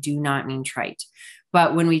Pollyannish, and I do not mean trite,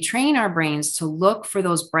 but when we train our brains to look for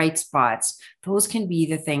those bright spots, those can be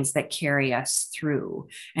the things that carry us through.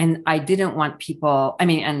 And I didn't want people, I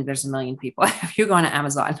mean, and there's a million people, if you go on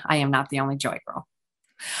Amazon, I am not the only joy girl.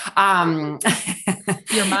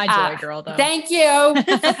 You're my joy girl though. Thank you.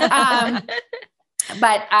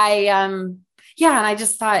 But yeah. And I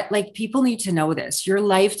just thought, like, people need to know this. Your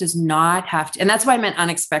life does not have to, and that's why I meant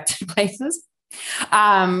unexpected places,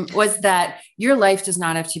 was that your life does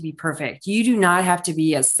not have to be perfect. You do not have to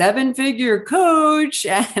be a 7-figure coach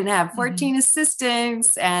and have 14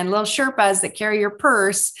 assistants and little Sherpas that carry your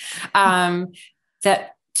purse,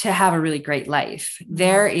 that to have a really great life.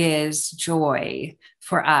 There is joy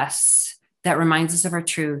for us that reminds us of our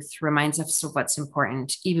truth, reminds us of what's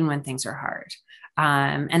important, even when things are hard.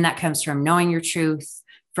 And that comes from knowing your truth,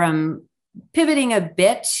 from pivoting a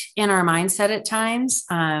bit in our mindset at times,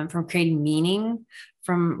 from creating meaning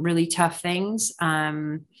from really tough things.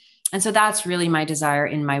 And so that's really my desire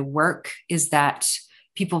in my work, is that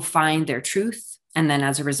people find their truth. And then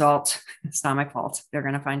as a result, it's not my fault, they're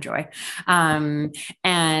going to find joy. And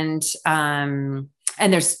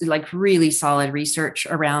there's like really solid research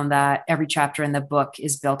around that. Every chapter in the book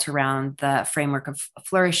is built around the framework of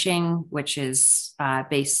flourishing, which is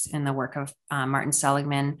based in the work of Martin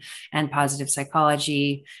Seligman and positive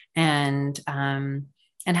psychology. And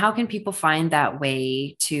how can people find that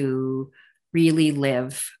way to really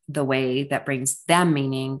live the way that brings them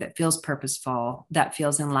meaning, that feels purposeful, that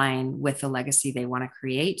feels in line with the legacy they want to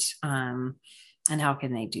create? And how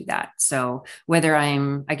can they do that? So whether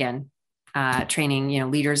I'm, again, training,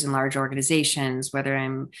 leaders in large organizations, whether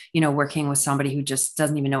I'm, working with somebody who just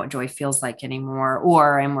doesn't even know what joy feels like anymore,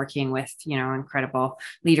 or I'm working with, incredible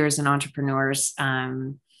leaders and entrepreneurs.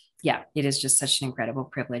 Yeah, it is just such an incredible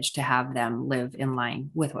privilege to have them live in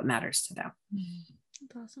line with what matters to them.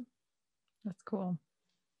 That's awesome. That's cool.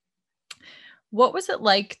 What was it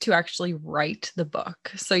like to actually write the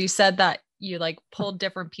book? So you said that you like pulled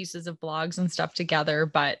different pieces of blogs and stuff together,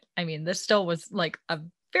 but I mean, this still was like a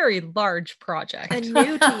very large project. And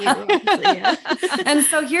new to you, obviously, yeah. And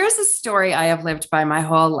so here's a story I have lived by my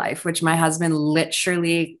whole life, which my husband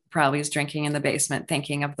literally probably is drinking in the basement,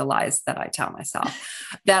 thinking of the lies that I tell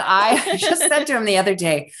myself. That I just said to him the other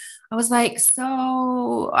day, I was like,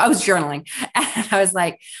 so I was journaling and I was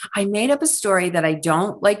like, I made up a story that I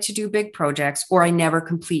don't like to do big projects, or I never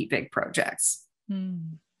complete big projects.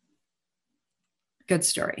 Good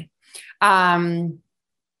story.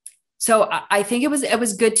 So I think it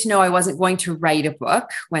was good to know I wasn't going to write a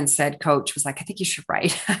book when said coach was like, I think you should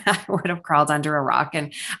write. I would have crawled under a rock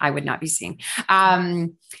and I would not be seen.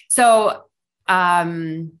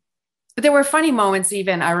 But there were funny moments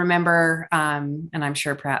even. I remember, and I'm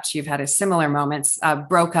sure perhaps you've had a similar moments,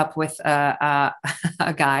 broke up with a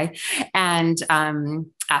guy and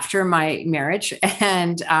after my marriage.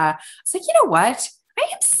 And I was like, you know what? I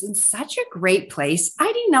am in such a great place.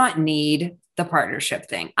 I do not need the partnership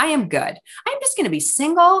thing. I am good. I'm just going to be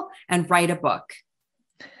single and write a book.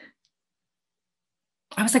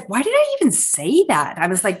 I was like, why did I even say that? I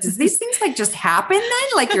was like, does these things like just happen then?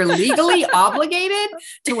 Like you're legally obligated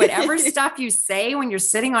to whatever stuff you say when you're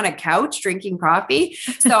sitting on a couch drinking coffee.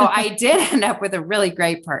 So I did end up with a really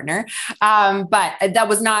great partner. But that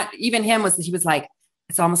was not even him. He was like,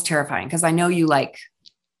 it's almost terrifying because I know you like,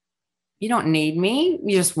 you don't need me.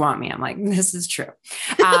 You just want me. I'm like, this is true.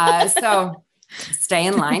 So stay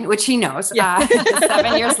in line, which he knows.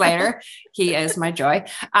 7 years later, he is my joy.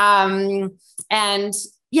 And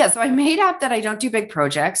yeah, so I made up that I don't do big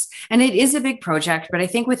projects, and it is a big project, but I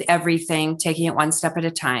think with everything, taking it one step at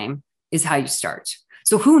a time is how you start.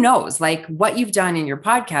 So who knows, like what you've done in your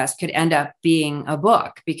podcast could end up being a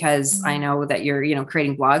book, because I know that you're,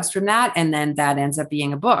 creating blogs from that. And then that ends up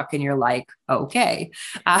being a book and you're like, okay,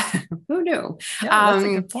 who knew? Yeah, that's a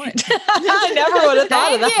good point. I never would have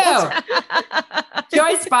thought of that.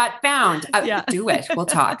 Joy spot found. Do it. We'll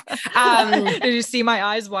talk. Did you see my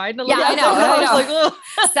eyes widen a little bit? I know. Like,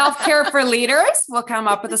 self-care for leaders. We'll come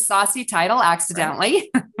up with a saucy title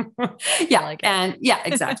accidentally. Right. Like and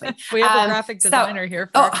exactly. We have a graphic designer here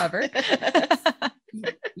for our cover.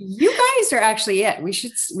 You guys are actually it.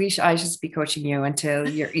 I should be coaching you until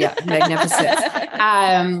you're magnificent.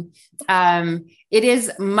 It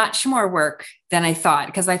is much more work than I thought,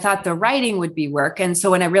 because I thought the writing would be work. And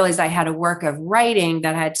so when I realized I had a work of writing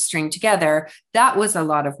that I had to string together, that was a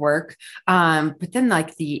lot of work. But then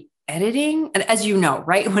like the editing, and as you know,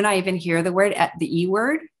 right, when I even hear the E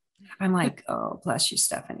word, I'm like, oh, bless you,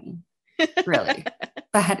 Stephanie. Really?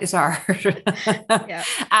 That is hard.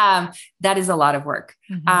 That is a lot of work.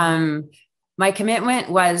 my commitment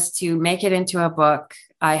was to make it into a book.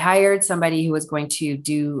 I hired somebody who was going to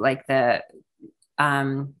do like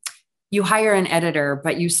you hire an editor,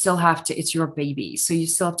 but you still have to, it's your baby. So you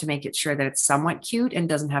still have to make it sure that it's somewhat cute and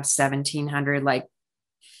doesn't have 1,700 like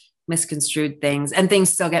misconstrued things, and things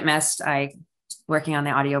still get messed. Working on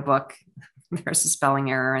the audiobook, there's a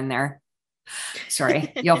spelling error in there.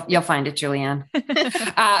 Sorry, you'll find it, Julianne.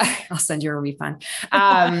 I'll send you a refund.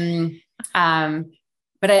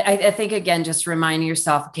 But I think, again, just reminding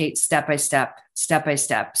yourself, okay, step by step.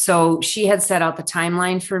 So she had set out the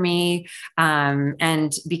timeline for me.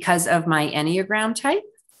 And because of my Enneagram type,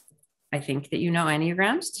 I think that you know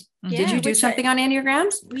Enneagrams. Yeah, did you do something on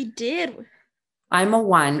Enneagrams? We did. I'm a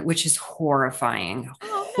 1, which is horrifying.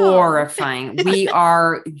 Oh, horrifying. No. We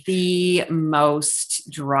are the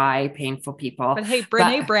most dry, painful people. But hey,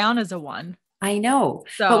 Brene Brown is a 1. I know,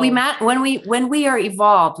 so. But when we are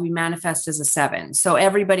evolved, we manifest as a 7. So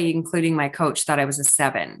everybody, including my coach, thought I was a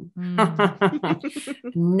 7.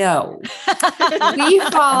 No,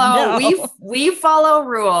 we follow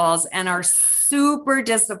rules and are super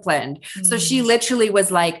disciplined. So she literally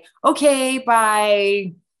was like, okay,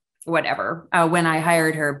 by whatever, when I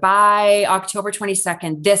hired her, by October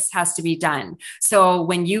 22nd, this has to be done. So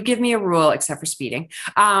when you give me a rule, except for speeding,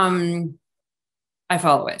 I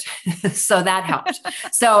follow it. So that helped.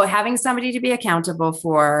 So having somebody to be accountable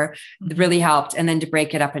for really helped, and then to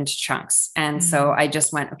break it up into chunks. And so I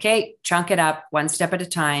just went, okay, chunk it up one step at a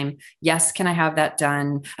time. Yes. Can I have that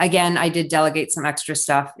done? Again, I did delegate some extra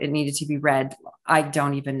stuff. It needed to be read. I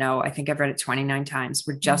don't even know. I think I've read it 29 times.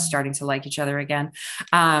 We're just starting to like each other again.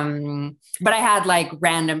 But I had like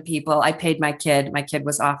random people. I paid my kid. My kid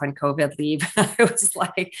was off on COVID leave. I was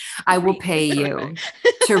like, I will pay you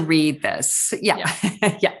to read this. Yeah.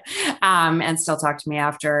 Yeah. And still talk to me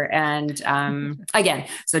after. And again,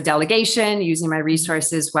 so delegation, using my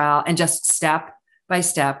resources well, and just step by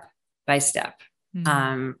step by step.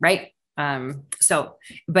 Right. So,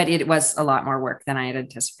 but it was a lot more work than I had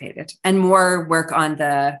anticipated, and more work on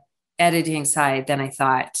the editing side than I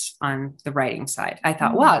thought on the writing side. I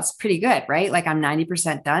thought, wow, it's pretty good, right? Like I'm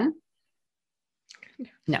 90% done.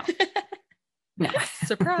 No.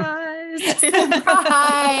 Surprise.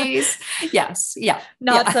 Surprise. Yes. Yeah.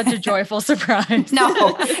 Not such a joyful surprise.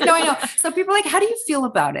 No, I know. So people are like, how do you feel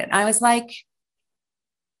about it? I was like,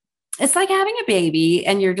 it's like having a baby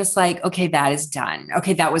and you're just like, okay, that is done.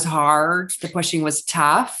 Okay. That was hard. The pushing was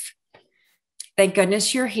tough. Thank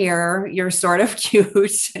goodness you're here. You're sort of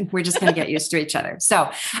cute, and we're just going to get used to each other. So,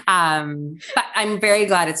 but I'm very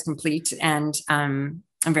glad it's complete, and I'm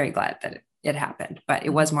very glad that it happened, but it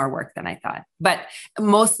was more work than I thought, but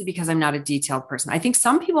mostly because I'm not a detailed person. I think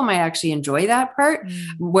some people might actually enjoy that part,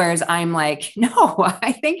 whereas I'm like, no,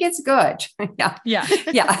 I think it's good. Yeah.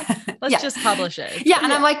 Let's just publish it. Yeah.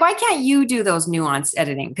 And I'm like, why can't you do those nuanced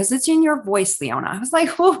editing? Because it's in your voice, Leona. I was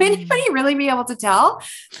like, will anybody really be able to tell?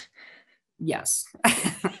 Yes.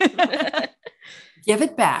 Give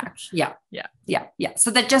it back. Yeah. So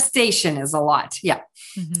the gestation is a lot. Yeah.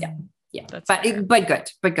 Yeah. But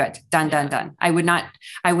good. Done. I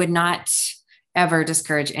would not ever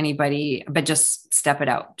discourage anybody, but just step it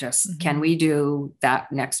out. Just, can we do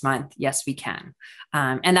that next month? Yes, we can.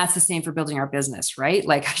 And that's the same for building our business, right?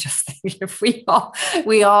 Like, I just think if we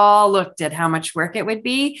all looked at how much work it would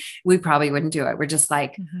be, we probably wouldn't do it. We're just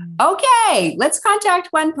like, okay, let's contact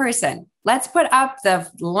one person. Let's put up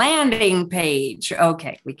the landing page.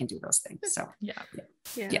 Okay. We can do those things. So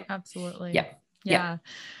yeah, absolutely. Yeah.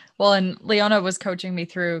 Well, and Leona was coaching me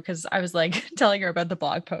through, because I was like telling her about the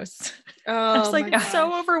blog posts. I was like, it's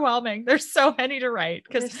so overwhelming. There's so many to write,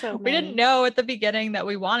 because we didn't know at the beginning that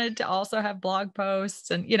we wanted to also have blog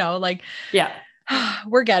posts, and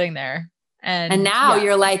we're getting there. And now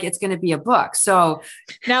you're like, it's going to be a book. So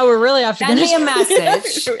now we're really have to send me a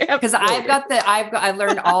message, because I've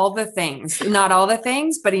learned all the things, not all the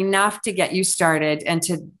things, but enough to get you started and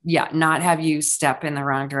to, not have you step in the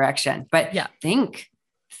wrong direction, but think.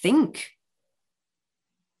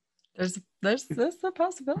 There's the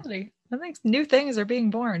possibility. I think new things are being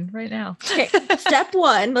born right now. Okay. Step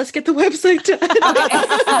 1, let's get the website done.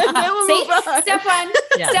 See, step 1.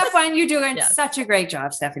 Yes. Step 1, you're doing such a great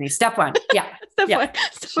job, Stephanie. Step 1. Yeah.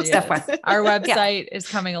 Step 1. Our website is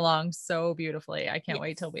coming along so beautifully. I can't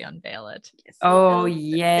wait till we unveil it. Yes.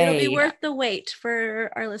 Yay. It'll be worth the wait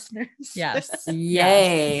for our listeners. Yes. Yay.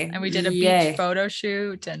 Yes. And we did a beach photo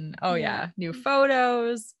shoot, and new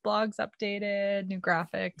photos, blogs updated, new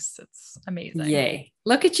graphics. It's amazing. Yay.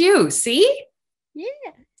 Look at you. See? Yeah.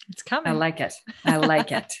 It's coming. I like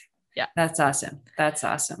it. Yeah. That's awesome.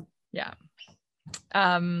 Yeah.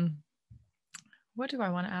 What do I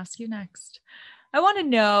want to ask you next? I want to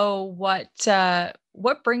know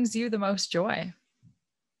what brings you the most joy.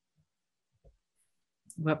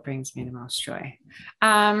 What brings me the most joy?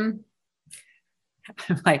 I'm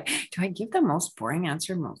like, do I give the most boring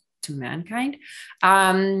answer to mankind?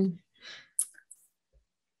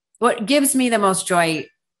 What gives me the most joy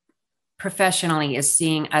professionally is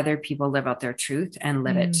seeing other people live out their truth and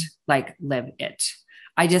live it.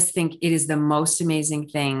 I just think it is the most amazing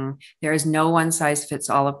thing. There is no one size fits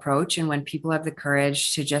all approach. And when people have the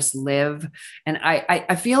courage to just live, and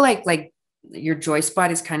I feel like your joy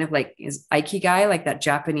spot is kind of like is Ikigai, like that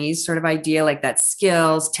Japanese sort of idea, like that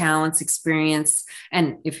skills, talents, experience.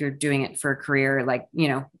 And if you're doing it for a career, like, you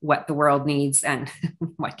know, what the world needs and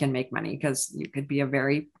what can make money, because you could be a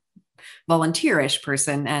very volunteerish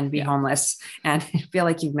person and be homeless and feel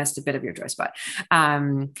like you've missed a bit of your joy spot.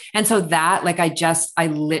 And so that, like, I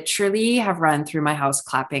literally have run through my house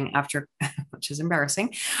clapping after, which is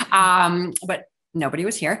embarrassing. But nobody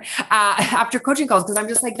was here after coaching calls, because I'm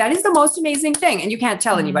just like, that is the most amazing thing. And you can't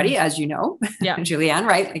tell anybody, as you know, Julianne,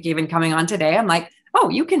 right? Like even coming on today, I'm like, oh,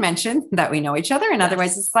 you can mention that we know each other. And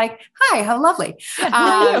otherwise it's like, hi, how lovely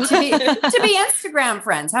to be Instagram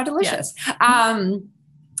friends. How delicious.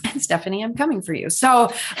 And Stephanie, I'm coming for you.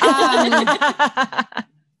 So,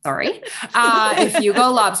 sorry. If you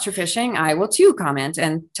go lobster fishing, I will too comment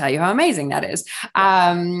and tell you how amazing that is.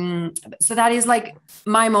 So that is like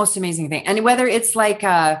my most amazing thing. And whether it's like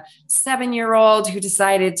a 7-year-old who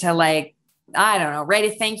decided to, like, I don't know, write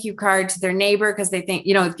a thank you card to their neighbor because they think,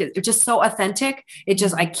 you know, it's just so authentic. It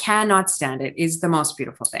just, I cannot stand it. Is the most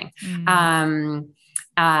beautiful thing.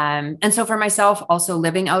 And so for myself, also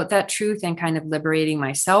living out that truth and kind of liberating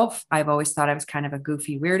myself. I've always thought I was kind of a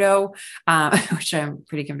goofy weirdo, which I'm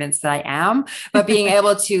pretty convinced that I am, but being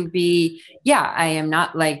able to be, I am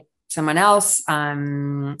not like someone else.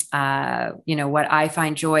 You know, what I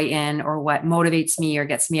find joy in or what motivates me or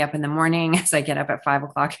gets me up in the morning, as I get up at 5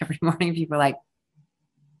 o'clock every morning, people are like,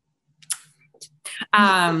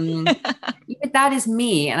 that is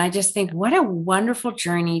me. And I just think, what a wonderful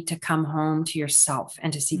journey to come home to yourself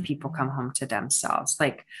and to see people come home to themselves.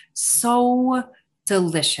 Like, so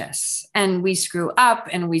delicious. And we screw up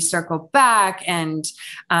and we circle back. And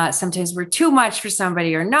sometimes we're too much for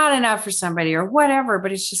somebody or not enough for somebody or whatever.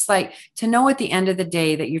 But it's just like to know at the end of the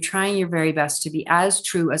day that you're trying your very best to be as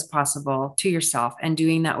true as possible to yourself and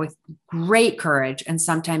doing that with great courage and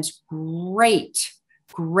sometimes great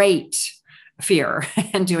fear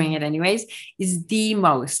and doing it anyways is the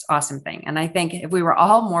most awesome thing. And I think if we were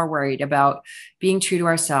all more worried about being true to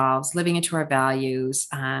ourselves, living into our values,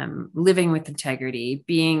 living with integrity,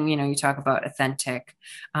 being, you know, you talk about authentic,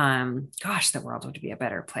 gosh, the world would be a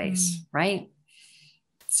better place, right?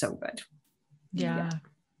 So good. Yeah.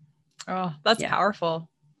 Oh, that's powerful.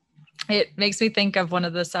 It makes me think of one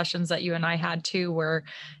of the sessions that you and I had too, where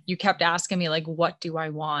you kept asking me, like, what do I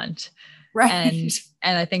want? Right.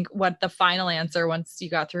 And I think what the final answer, once you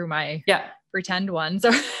got through my pretend ones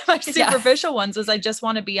or my superficial ones, is I just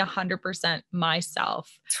want to be 100% myself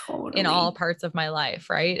in all parts of my life.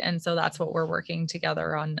 Right. And so that's what we're working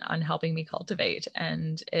together on helping me cultivate.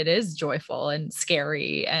 And it is joyful and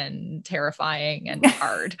scary and terrifying and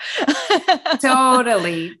hard.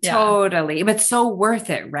 Totally. But so worth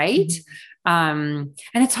it. Right. And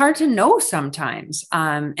it's hard to know sometimes.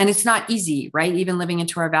 And it's not easy, right? Even living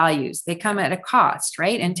into our values, they come at a cost,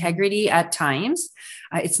 right? Integrity at times,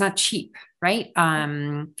 it's not cheap, right?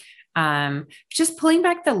 Just pulling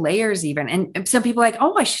back the layers even. And some people are like,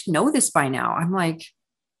 oh, I should know this by now. I'm like,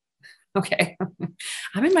 okay,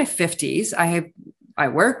 I'm in my 50s. I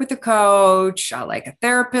work with a coach, like a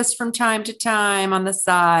therapist from time to time on the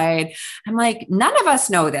side. I'm like, none of us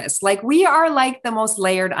know this. Like, we are like the most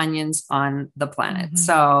layered onions on the planet.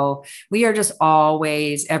 So we are just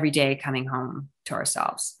always every day coming home to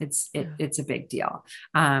ourselves. It's a big deal.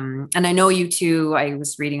 And I know you too, I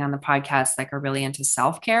was reading on the podcast, like, are really into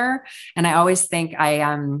self-care. And I always think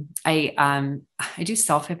I do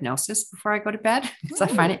self-hypnosis before I go to bed. So I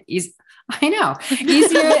find it easy. I know.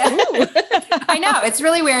 Easier. I know. It's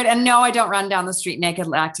really weird. And no, I don't run down the street naked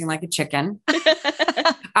acting like a chicken.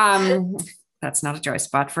 That's not a joy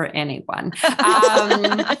spot for anyone.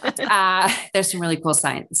 There's some really cool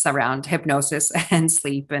science around hypnosis and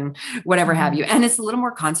sleep and whatever have you. And it's a little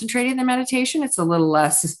more concentrated than meditation. It's a little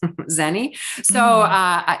less zen-y. So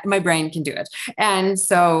my brain can do it. And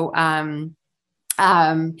so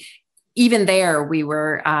even there we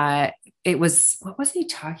were, it was, what was he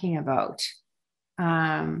talking about?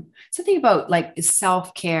 Something about like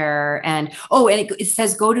self-care and it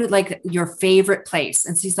says, go to like your favorite place.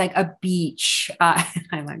 And so he's like a beach. I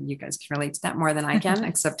know you guys can relate to that more than I can,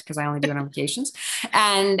 except because I only do it on vacations.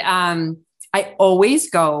 And I always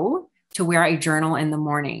go to where I journal in the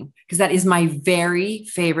morning, because that is my very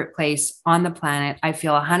favorite place on the planet. I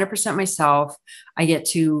feel 100% myself. I get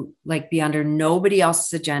to like be under nobody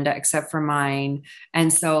else's agenda except for mine.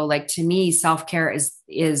 And so like, to me, self-care is,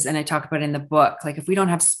 and I talk about it in the book, like if we don't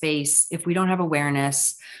have space, if we don't have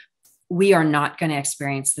awareness, we are not going to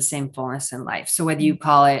experience the same fullness in life. So whether you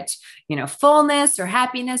call it, you know, fullness or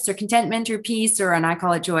happiness or contentment or peace, and I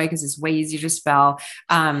call it joy because it's way easier to spell.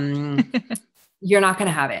 You're not going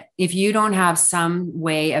to have it if you don't have some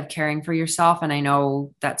way of caring for yourself. And I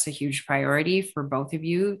know that's a huge priority for both of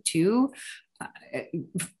you too.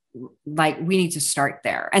 Like we need to start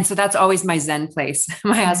there. And so that's always my Zen place.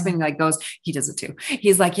 My husband like goes, he does it too.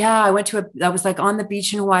 He's like, yeah, I was like on the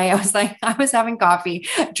beach in Hawaii. I was having coffee,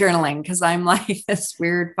 journaling. Cause I'm like this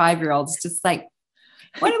weird 5-year-old. It's just like,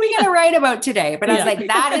 what are we going to write about today? But I was like,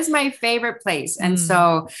 that is my favorite place. And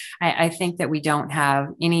so I think that we don't have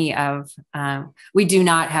we do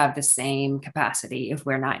not have the same capacity if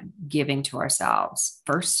we're not giving to ourselves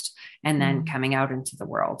first and then coming out into the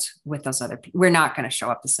world with those other people. We're not going to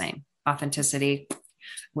show up the same. Authenticity.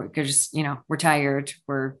 We're just, you know, we're tired.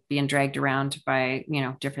 We're being dragged around by, you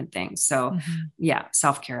know, different things. So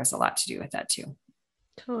self-care has a lot to do with that too.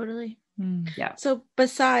 Totally. Yeah. So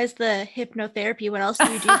besides the hypnotherapy, what else do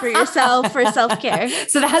you do for yourself for self-care?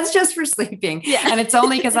 So that's just for sleeping. Yeah. And it's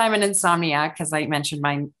only because I'm an insomniac, because I mentioned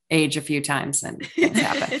my age a few times and things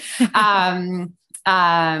happen.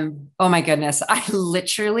 Oh my goodness. I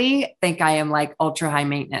literally think I am like ultra high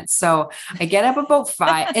maintenance. So I get up about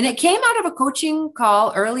 5 and it came out of a coaching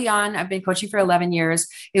call early on. I've been coaching for 11 years.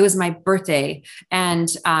 It was my birthday.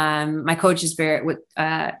 And, my coach is I was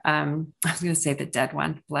going to say the dead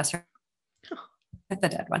one, bless her. The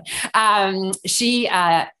dead one. She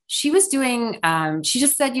was doing, she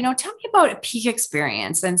just said, you know, tell me about a peak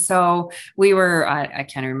experience. And so we were, I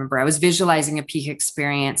can't remember. I was visualizing a peak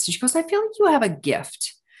experience. And she goes, I feel like you have a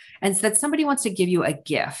gift. And so that somebody wants to give you a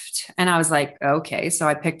gift. And I was like, okay. So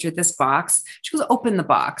I pictured this box. She goes, open the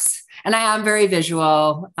box. And I am very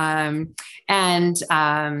visual. And in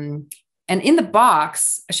the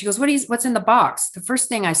box, she goes, what's in the box? The first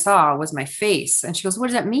thing I saw was my face. And she goes, what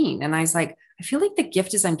does that mean? And I was like, I feel like the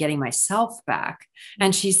gift is I'm getting myself back.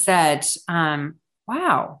 And she said, wow,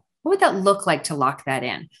 what would that look like to lock that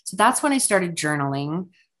in? So that's when I started journaling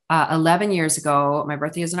 11 years ago. My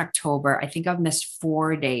birthday is in October. I think I've missed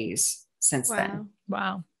 4 days since then.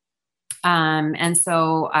 Wow. And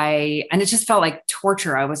so and it just felt like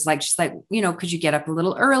torture. I was like, she's like, you know, could you get up a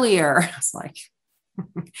little earlier? I was like,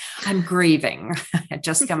 I'm grieving. I had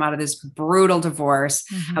just come out of this brutal divorce.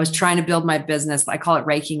 I was trying to build my business. I call it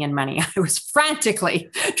raking in money. I was frantically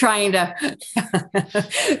trying to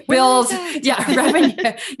build,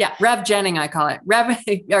 revenue. Rev genning, I call it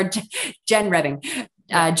gen revving.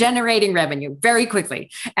 Generating revenue very quickly.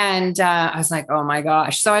 And I was like, oh my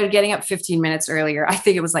gosh. So I was getting up 15 minutes earlier. I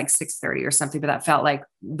think it was like 6:30 or something, but that felt like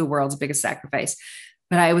the world's biggest sacrifice.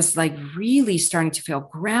 But I was like really starting to feel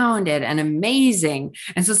grounded and amazing.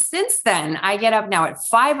 And so since then, I get up now at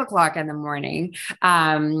 5 o'clock in the morning.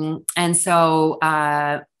 And so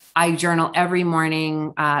I journal every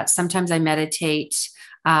morning. Sometimes I meditate.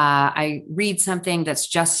 I read something that's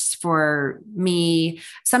just for me.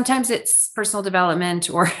 Sometimes it's personal development,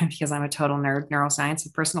 or because I'm a total nerd, neuroscience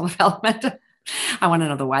and personal development. I want to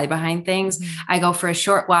know the why behind things. I go for a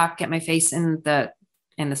short walk, get my face in the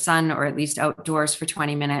sun, or at least outdoors for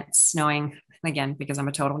 20 minutes, knowing, again, because I'm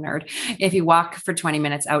a total nerd, if you walk for 20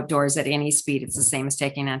 minutes outdoors at any speed, it's the same as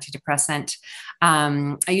taking an antidepressant.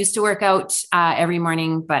 I used to work out every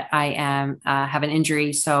morning, but I have an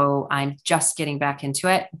injury. So I'm just getting back into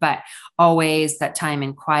it, but always that time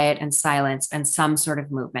in quiet and silence and some sort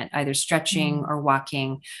of movement, either stretching or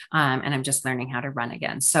walking. And I'm just learning how to run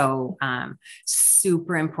again. So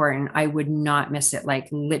super important. I would not miss it. Like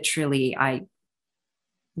literally,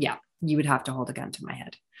 you would have to hold a gun to my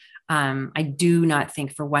head. I do not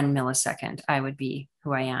think for 1 millisecond I would be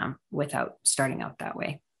who I am without starting out that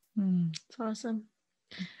way. That's awesome.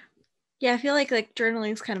 Yeah, I feel like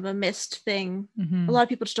journaling is kind of a missed thing. A lot of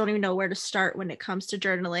people just don't even know where to start when it comes to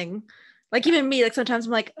journaling. Like even me, like sometimes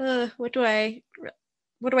I'm like, what do I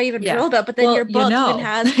even journal about? But then your book even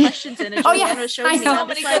has questions in it.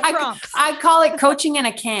 I call it coaching in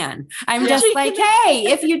a can. I'm just like, hey,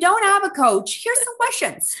 if you don't have a coach, here's some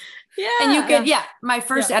questions. And you could, my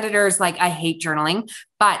first editor is like, I hate journaling,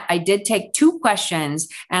 but I did take 2 questions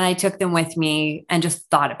and I took them with me and just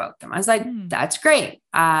thought about them. I was like, that's great.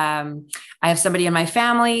 I have somebody in my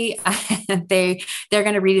family, they're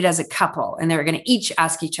going to read it as a couple and they're going to each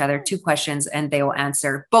ask each other 2 questions and they will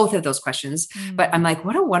answer both of those questions. But I'm like,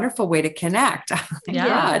 what a wonderful way to connect.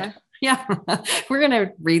 God. Yeah. We're going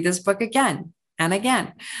to read this book again and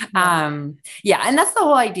again. And that's the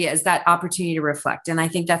whole idea, is that opportunity to reflect. And I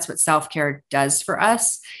think that's what self-care does for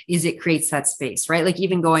us, is it creates that space, right? Like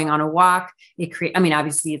even going on a walk,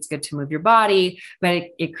 obviously it's good to move your body, but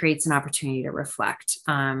it creates an opportunity to reflect.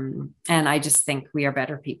 And I just think we are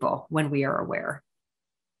better people when we are aware.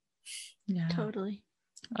 Yeah, totally.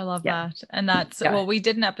 I love that. And that's, well, we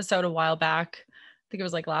did an episode a while back, I think it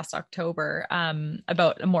was like last October,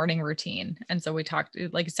 about a morning routine. And so we talked,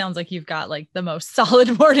 like, it sounds like you've got like the most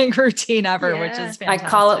solid morning routine ever, which is fantastic. I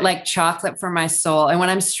call it like chocolate for my soul. And when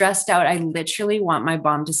I'm stressed out, I literally want my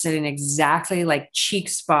bum to sit in exactly like cheek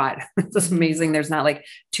spot. It's amazing. There's not like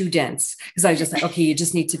too dense, because I was just like, okay, you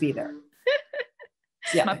just need to be there.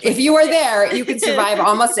 Yeah. If you are there, you can survive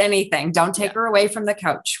almost anything. Don't take her away from the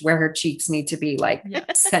couch where her cheeks need to be like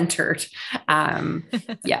centered. I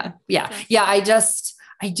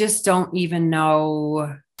just don't even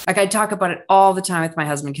know. Like I talk about it all the time with my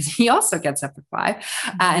husband, because he also gets up at 5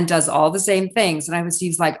 and does all the same things. And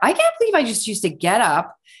he's like, I can't believe I just used to get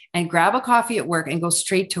up and grab a coffee at work and go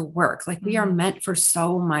straight to work. Like we are meant for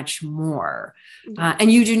so much more.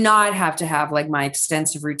 And you do not have to have like my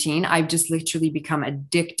extensive routine. I've just literally become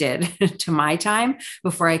addicted to my time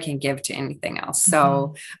before I can give to anything else.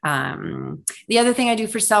 So the other thing I do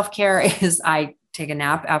for self-care is I take a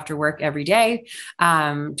nap after work every day,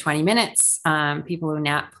 20 minutes. People who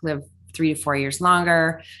nap live 3 to 4 years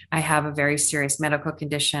longer. I have a very serious medical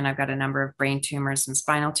condition. I've got a number of brain tumors and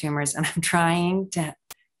spinal tumors, and I'm trying to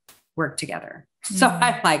work together. So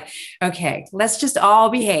I'm like, okay, let's just all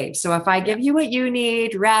behave. So if I give you what you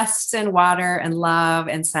need, rest and water and love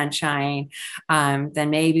and sunshine, then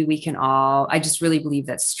maybe we can I just really believe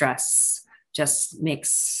that stress just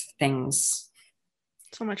makes things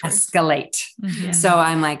so much escalate. So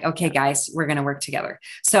I'm like, okay, guys, we're going to work together.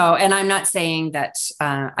 So, and I'm not saying that,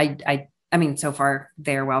 I mean, so far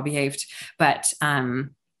they're well behaved, but,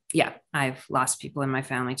 I've lost people in my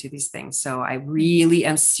family to these things. So I really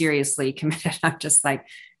am seriously committed. I'm just like,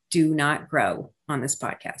 do not grow on this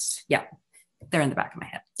podcast. Yeah. They're in the back of my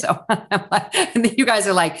head. So and you guys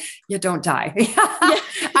are like, don't die.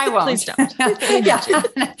 I won't. Please don't.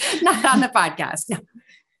 Not on the podcast. No.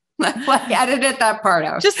 Like edited that part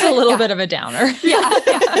out. Just a little bit of a downer.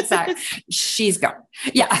 Exactly. She's gone.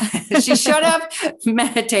 She should have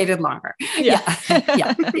meditated longer.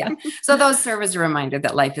 So those serve as a reminder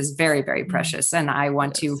that life is very, very precious. And I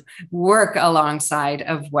want to work alongside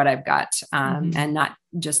of what I've got, and not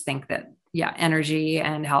just think that, energy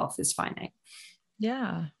and health is finite.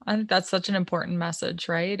 Yeah. I think that's such an important message,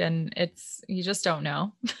 right? And you just don't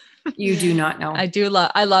know. You do not know.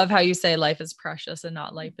 I love how you say life is precious and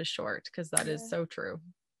not life is short, because that is so true.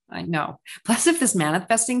 I know. Plus, if this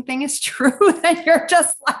manifesting thing is true, then you're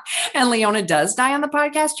just like, and Leona does die on the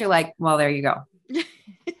podcast, you're like, well, there you go.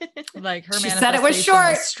 Like her she manifestation said it was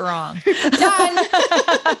short. Was strong. Done.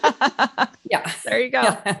 There you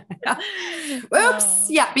go.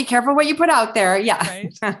 Oops. Be careful what you put out there.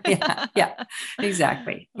 Right?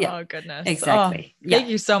 Exactly. Oh goodness. Exactly. Thank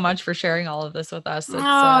you so much for sharing all of this with us.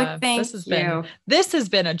 Thank you. This has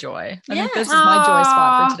been a joy. I think this is my joy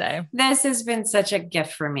spot for today. This has been such a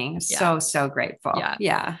gift for me. So grateful.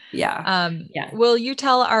 Yeah. Will you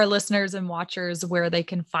tell our listeners and watchers where they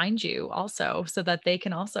can find you also, so that they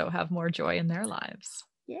can also have more joy in their lives?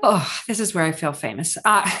 Oh, this is where I feel famous,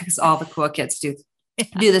 because all the cool kids do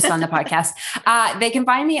this on the podcast. They can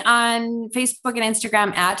find me on Facebook and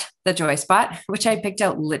Instagram at The Joy Spot, which I picked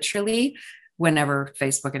out literally whenever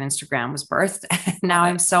Facebook and Instagram was birthed. Now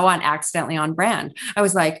I'm so accidentally on brand. I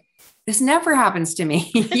was like, this never happens to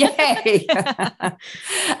me. Yay.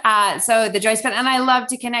 So The Joy Spot, and I love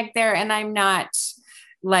to connect there. And I'm not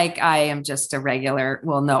like, I am just a regular,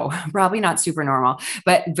 well, no, probably not super normal,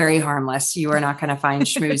 but very harmless. You are not going to find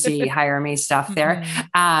schmoozy, hire me stuff there.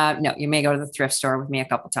 No, you may go to the thrift store with me a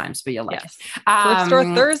couple times, but you'll like it. Thrift store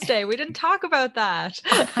Thursday. We didn't talk about that.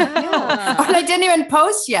 I didn't even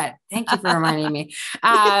post yet. Thank you for reminding me.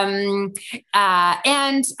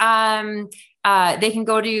 They can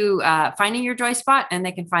go to Finding Your Joy Spot, and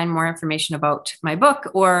they can find more information about my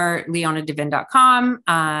book, or leonadevinne.com.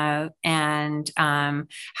 And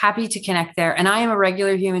happy to connect there. And I am a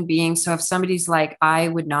regular human being. So if somebody's like, I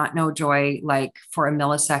would not know joy like for a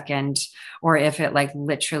millisecond, or if it like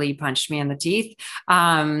literally punched me in the teeth,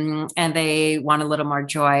 and they want a little more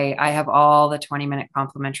joy, I have all the 20-minute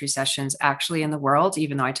complimentary sessions actually in the world,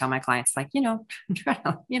 even though I tell my clients like, 5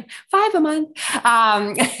 a month.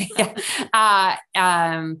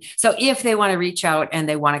 So if they want to reach out and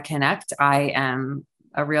they want to connect, I am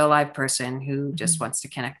a real live person who just wants to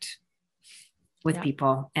connect with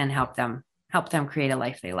people and help them help them create a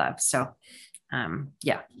life they love. So,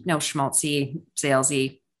 no schmaltzy,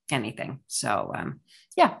 salesy, anything. So,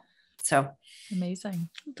 so amazing.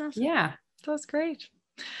 Awesome. Yeah, that's great.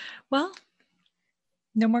 Well,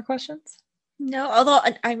 no more questions. No, although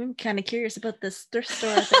I'm kind of curious about this thrift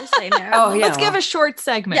store Thursday now. Let's give a short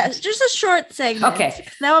segment. Yeah, just a short segment. Okay.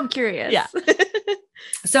 Now I'm curious. Yeah.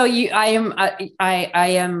 So I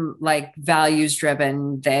am like values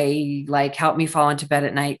driven. They like help me fall into bed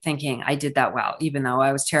at night thinking I did that well, even though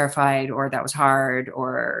I was terrified or that was hard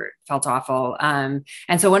or felt awful. And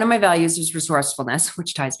so one of my values is resourcefulness,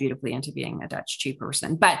 which ties beautifully into being a Dutch cheap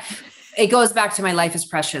person, but it goes back to my life is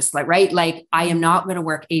precious. Like, right. Like I am not going to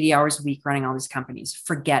work 80 hours a week running all these companies.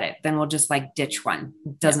 Forget it. Then we'll just like ditch one.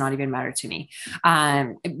 It does not even matter to me.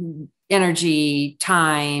 Energy,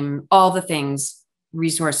 time, all the things,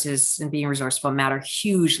 resources and being resourceful matter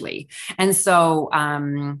hugely. And so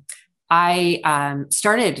I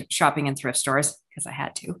started shopping in thrift stores because I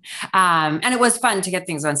had to. And it was fun to get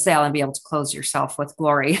things on sale and be able to clothe yourself with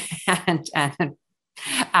glory and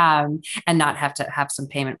not have to have some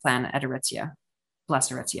payment plan at Aritzia. Bless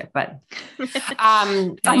Aritzia, but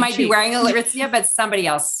I might be wearing a Aritzia, but somebody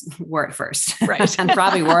else wore it first, right? And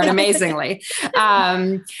probably wore it amazingly.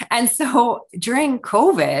 And so during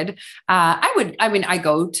COVID, I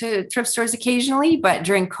go to thrift stores occasionally, but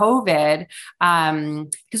during COVID,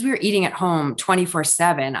 because we were eating at home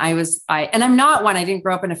 24/7, and I'm not one, I didn't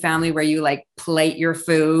grow up in a family where you like plate your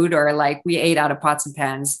food or like we ate out of pots and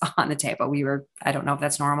pans on the table. I don't know if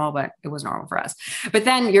that's normal, but it was normal for us. But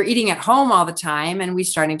then you're eating at home all the time. And we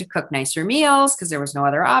starting to cook nicer meals because there was no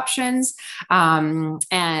other options.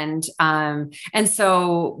 And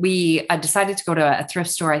so we decided to go to a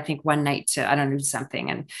thrift store, I think one night to, do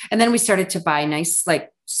something. And then we started to buy nice,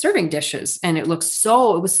 like serving dishes. And it was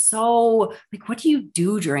so like, what do you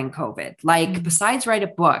do during COVID? Like besides write a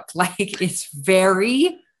book, like it's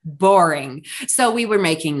very boring. So we were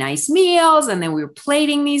making nice meals and then we were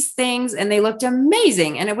plating these things and they looked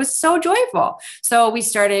amazing. And it was so joyful. So we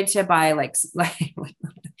started to buy like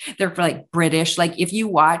they're like British. Like if you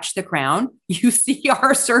watch The Crown, you see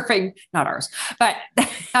our serving, not ours, but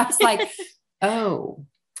I was like, oh,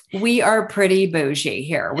 we are pretty bougie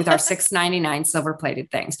here with our $6.99 silver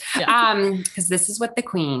plated things. Because this is what the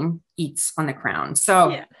Queen eats on The Crown.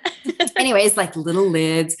 So anyways, like little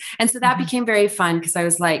lids. And so that became very fun because I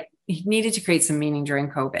was like, needed to create some meaning during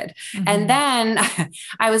COVID. And then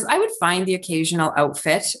I would find the occasional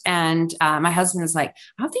outfit. And my husband was like,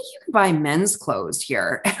 I don't think you can buy men's clothes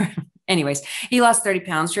here. Anyways, he lost 30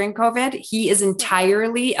 pounds during COVID. He is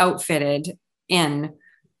entirely outfitted in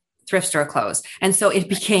thrift store clothes. And so it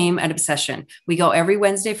became an obsession. We go every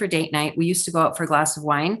Wednesday for date night. We used to go out for a glass of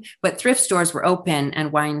wine, but thrift stores were open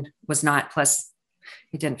and wine was not. Plus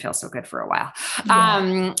it didn't feel so good for a while.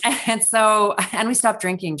 And we stopped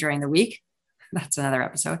drinking during the week. That's another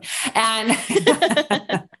episode. And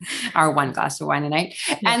our one glass of wine a night.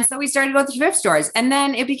 And so we started to go to thrift stores and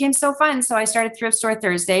then it became so fun. So I started Thrift Store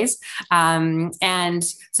Thursdays. And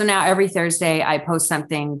so now every Thursday I post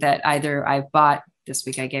something that either I've bought. This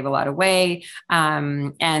week I gave a lot away.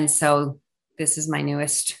 And so this is my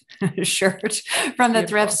newest shirt from the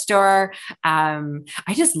thrift store. I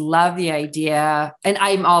just love the idea. And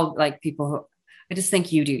I'm all like people who I just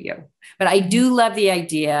think you do you, but I do love the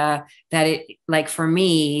idea that it, like for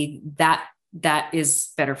me, that is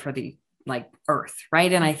better for the like earth.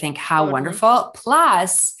 Right. And I think how wonderful.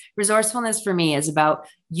 Plus resourcefulness for me is about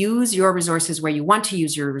use your resources where you want to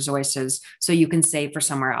use your resources so you can save for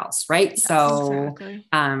somewhere else. Right. Yes, so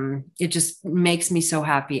it just makes me so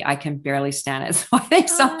happy. I can barely stand it. So I think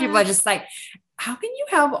some people are just like, how can you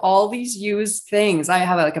have all these used things? I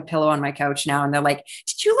have like a pillow on my couch now and they're like,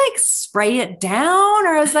 did you like spray it down?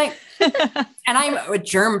 Or I was like, and I'm a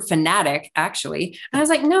germ fanatic actually. And I was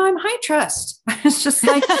like, no, I'm high trust. It's just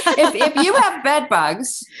like, if you have bed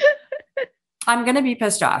bugs, I'm going to be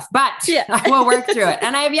pissed off, but I will work through it.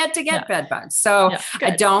 And I have yet to get bed bugs. So I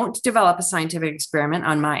don't develop a scientific experiment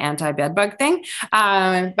on my anti-bed bug thing.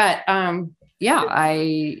 I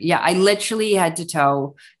literally had to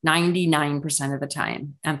tow 99% of the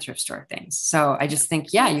time on thrift store things. So I just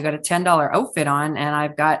think, you got a $10 outfit on and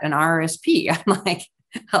I've got an RSP. I'm like,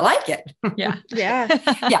 I like it. Yeah.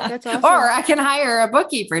 That's awesome. Or I can hire a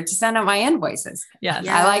bookkeeper to send out my invoices. Yes.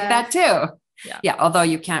 I like that too. Yeah. Although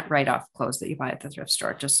you can't write off clothes that you buy at the thrift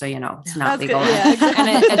store, just so you know, it's not legal.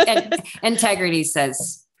 And integrity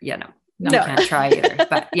says, you can't try either.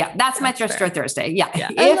 But that's my thrift store Thursday.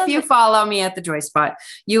 If you follow me at the Joy Spot,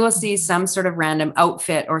 you will see some sort of random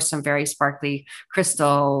outfit or some very sparkly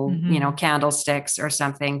crystal, candlesticks or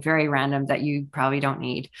something very random that you probably don't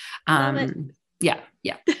need. Yeah.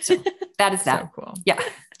 Yeah. So that is that. So cool. Yeah.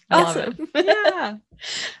 Awesome. Yeah.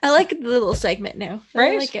 I like the little segment now.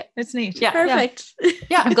 Right? I like it. It's neat. Yeah. Perfect.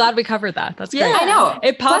 Yeah. I'm glad we covered that. That's great. Yeah. I know.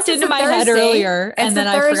 It popped Plus, it's into a my head Thursday. earlier and It's then a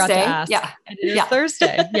I forgot to Thursday. ask. Yeah. And it is Yeah.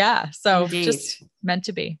 Thursday. Yeah. So Indeed. just meant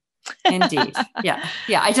to be. Indeed. Yeah.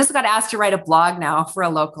 Yeah. I just got asked to write a blog now for a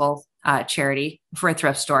local charity, for a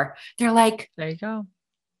thrift store. They're like, There you go.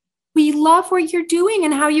 we love what you're doing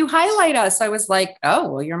and how you highlight us. I was like, oh,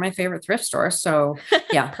 well, you're my favorite thrift store. So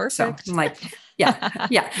yeah. Perfect. So I'm like, yeah.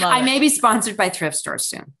 Yeah. Love I it. may be sponsored by thrift stores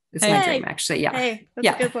soon. It's my Hey. dream, actually. Yeah. Hey, that's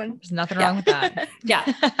Yeah. a good one. There's nothing Yeah. wrong with that. Yeah.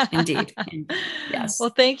 Indeed. Yes. Well,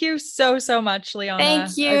 thank you so much, Leona.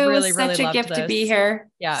 Thank you. I really, Such really a loved gift to be this. here.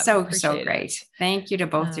 Yeah. So appreciate great. it. Thank you to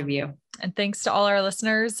both of you. And thanks to all our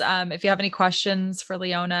listeners. If you have any questions for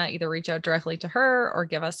Leona, either reach out directly to her or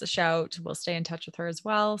give us a shout. We'll stay in touch with her as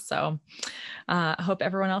well. So I hope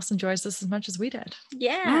everyone else enjoys this as much as we did.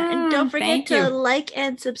 Yeah. And don't forget thank to you. like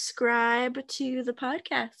and subscribe to the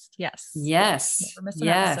podcast. Yes. Yes. Never miss an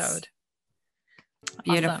Yes. episode.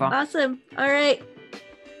 Beautiful. Awesome. All right.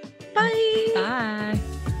 Bye. Bye.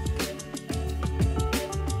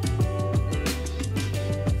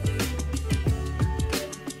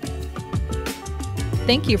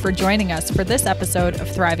 Thank you for joining us for this episode of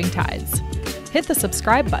Thriving Tides. Hit the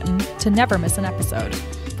subscribe button to never miss an episode.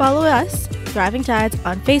 Follow us, Thriving Tides,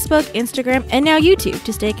 on Facebook, Instagram, and now YouTube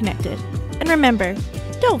to stay connected. And remember,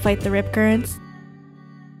 don't fight the rip currents.